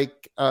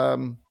like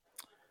Doug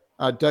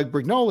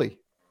Brignoli,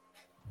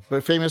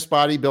 the famous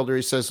bodybuilder.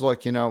 He says,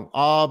 look,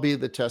 I'll be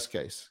the test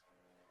case.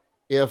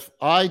 If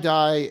I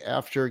die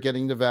after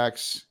getting the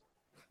vax,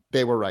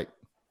 they were right.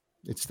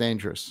 It's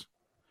dangerous.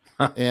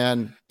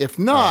 And if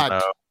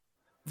not,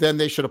 then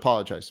they should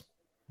apologize.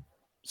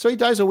 So he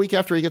dies a week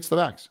after he gets the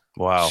vax.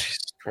 Wow.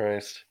 Jesus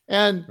Christ.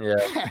 And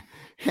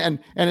and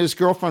his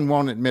girlfriend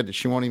won't admit it.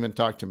 She won't even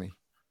talk to me.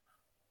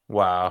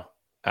 Wow.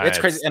 It's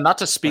crazy. And not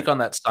to speak on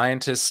that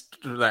scientist,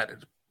 that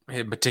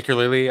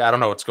particularly, I don't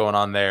know what's going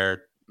on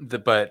there,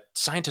 but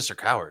scientists are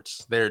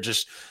cowards. They're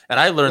just, and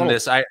I learned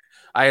this. I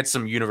had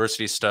some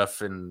university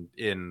stuff in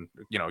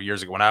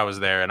years ago when I was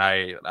there, and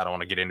I don't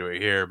want to get into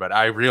it here, but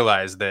I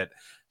realized that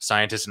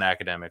scientists and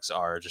academics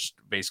are just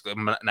basically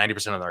 90%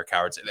 of them are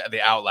cowards.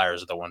 The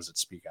outliers are the ones that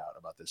speak out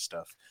about this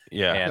stuff.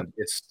 Yeah. And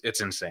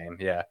it's insane.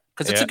 Yeah.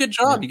 Because it's a good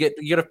job. You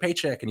get a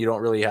paycheck, and you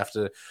don't really have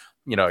to,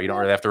 you don't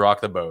really have to rock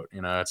the boat.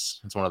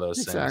 It's one of those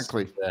things.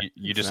 Exactly.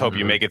 You just hope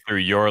you make it through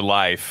your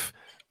life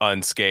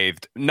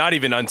unscathed, not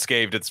even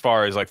unscathed as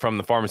far as like from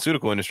the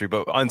pharmaceutical industry,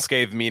 but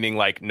unscathed meaning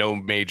like no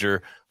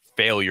major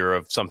failure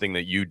of something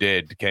that you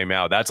did came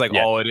out. That's like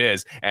all it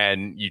is.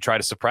 And you try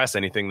to suppress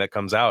anything that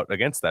comes out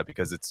against that,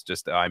 because it's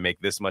just, I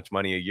make this much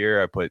money a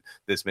year, I put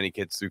this many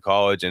kids through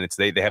college, and it's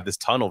they have this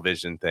tunnel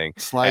vision thing.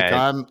 It's like,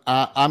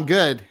 I'm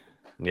good.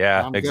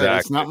 Yeah, I'm exactly. Good.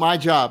 It's not my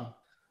job.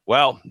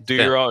 Well, do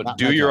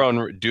your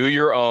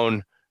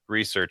own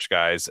research,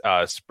 guys.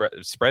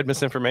 Spread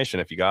misinformation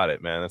if you got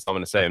it, man. That's all I'm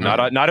gonna say.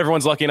 Not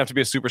everyone's lucky enough to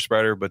be a super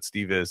spreader, but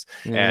Steve is.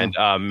 Yeah.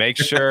 And make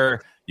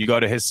sure you go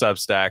to his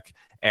Substack.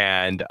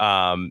 And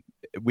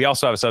we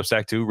also have a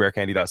Substack too,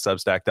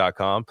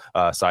 rarecandy.substack.com.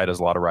 Sai does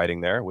a lot of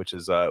writing there, which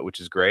is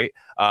great.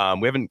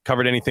 We haven't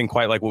covered anything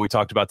quite like what we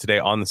talked about today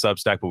on the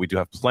Substack, but we do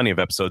have plenty of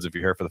episodes. If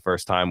you're here for the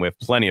first time, we have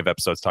plenty of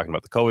episodes talking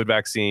about the COVID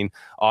vaccine,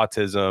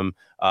 autism,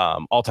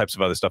 all types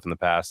of other stuff in the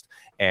past.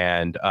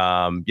 And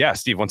yeah,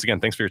 Steve, once again,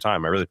 thanks for your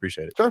time. I really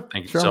appreciate it. Sure.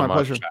 Thank you so my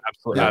much.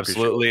 pleasure.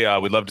 Absolutely.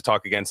 We'd love to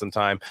talk again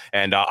sometime.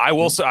 And I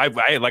will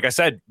say, like I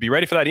said, be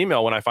ready for that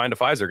email when I find a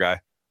Pfizer guy.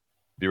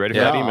 Be ready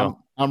for that email.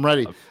 I'm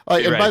ready.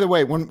 And by the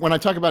way, when I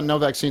talk about no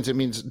vaccines, it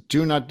means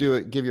do not do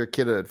it. Give your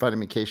kid a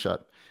vitamin K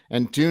shot,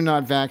 and do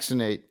not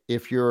vaccinate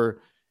if you're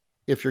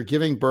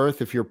giving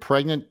birth. If you're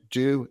pregnant,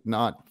 do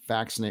not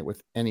vaccinate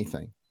with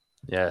anything.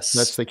 Yes,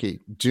 that's the key.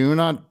 Do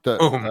not.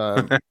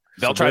 They'll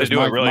try to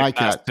do it really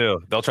fast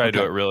too. They'll try to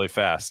do it really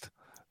fast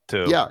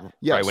too. Yeah.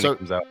 Right when it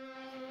comes out.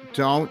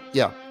 Do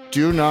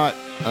not.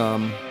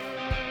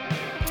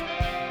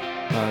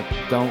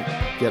 Don't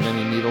get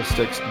any needle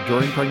sticks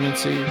during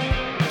pregnancy.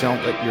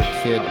 Don't let your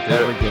kid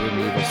ever get a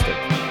needle stick.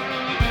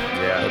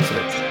 Yeah,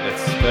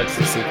 that's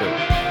the secret.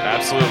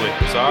 Absolutely.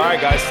 So, all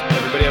right, guys,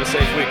 everybody have a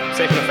safe week,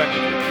 safe and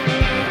effective week.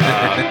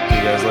 See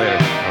you guys later.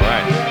 All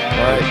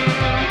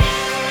right.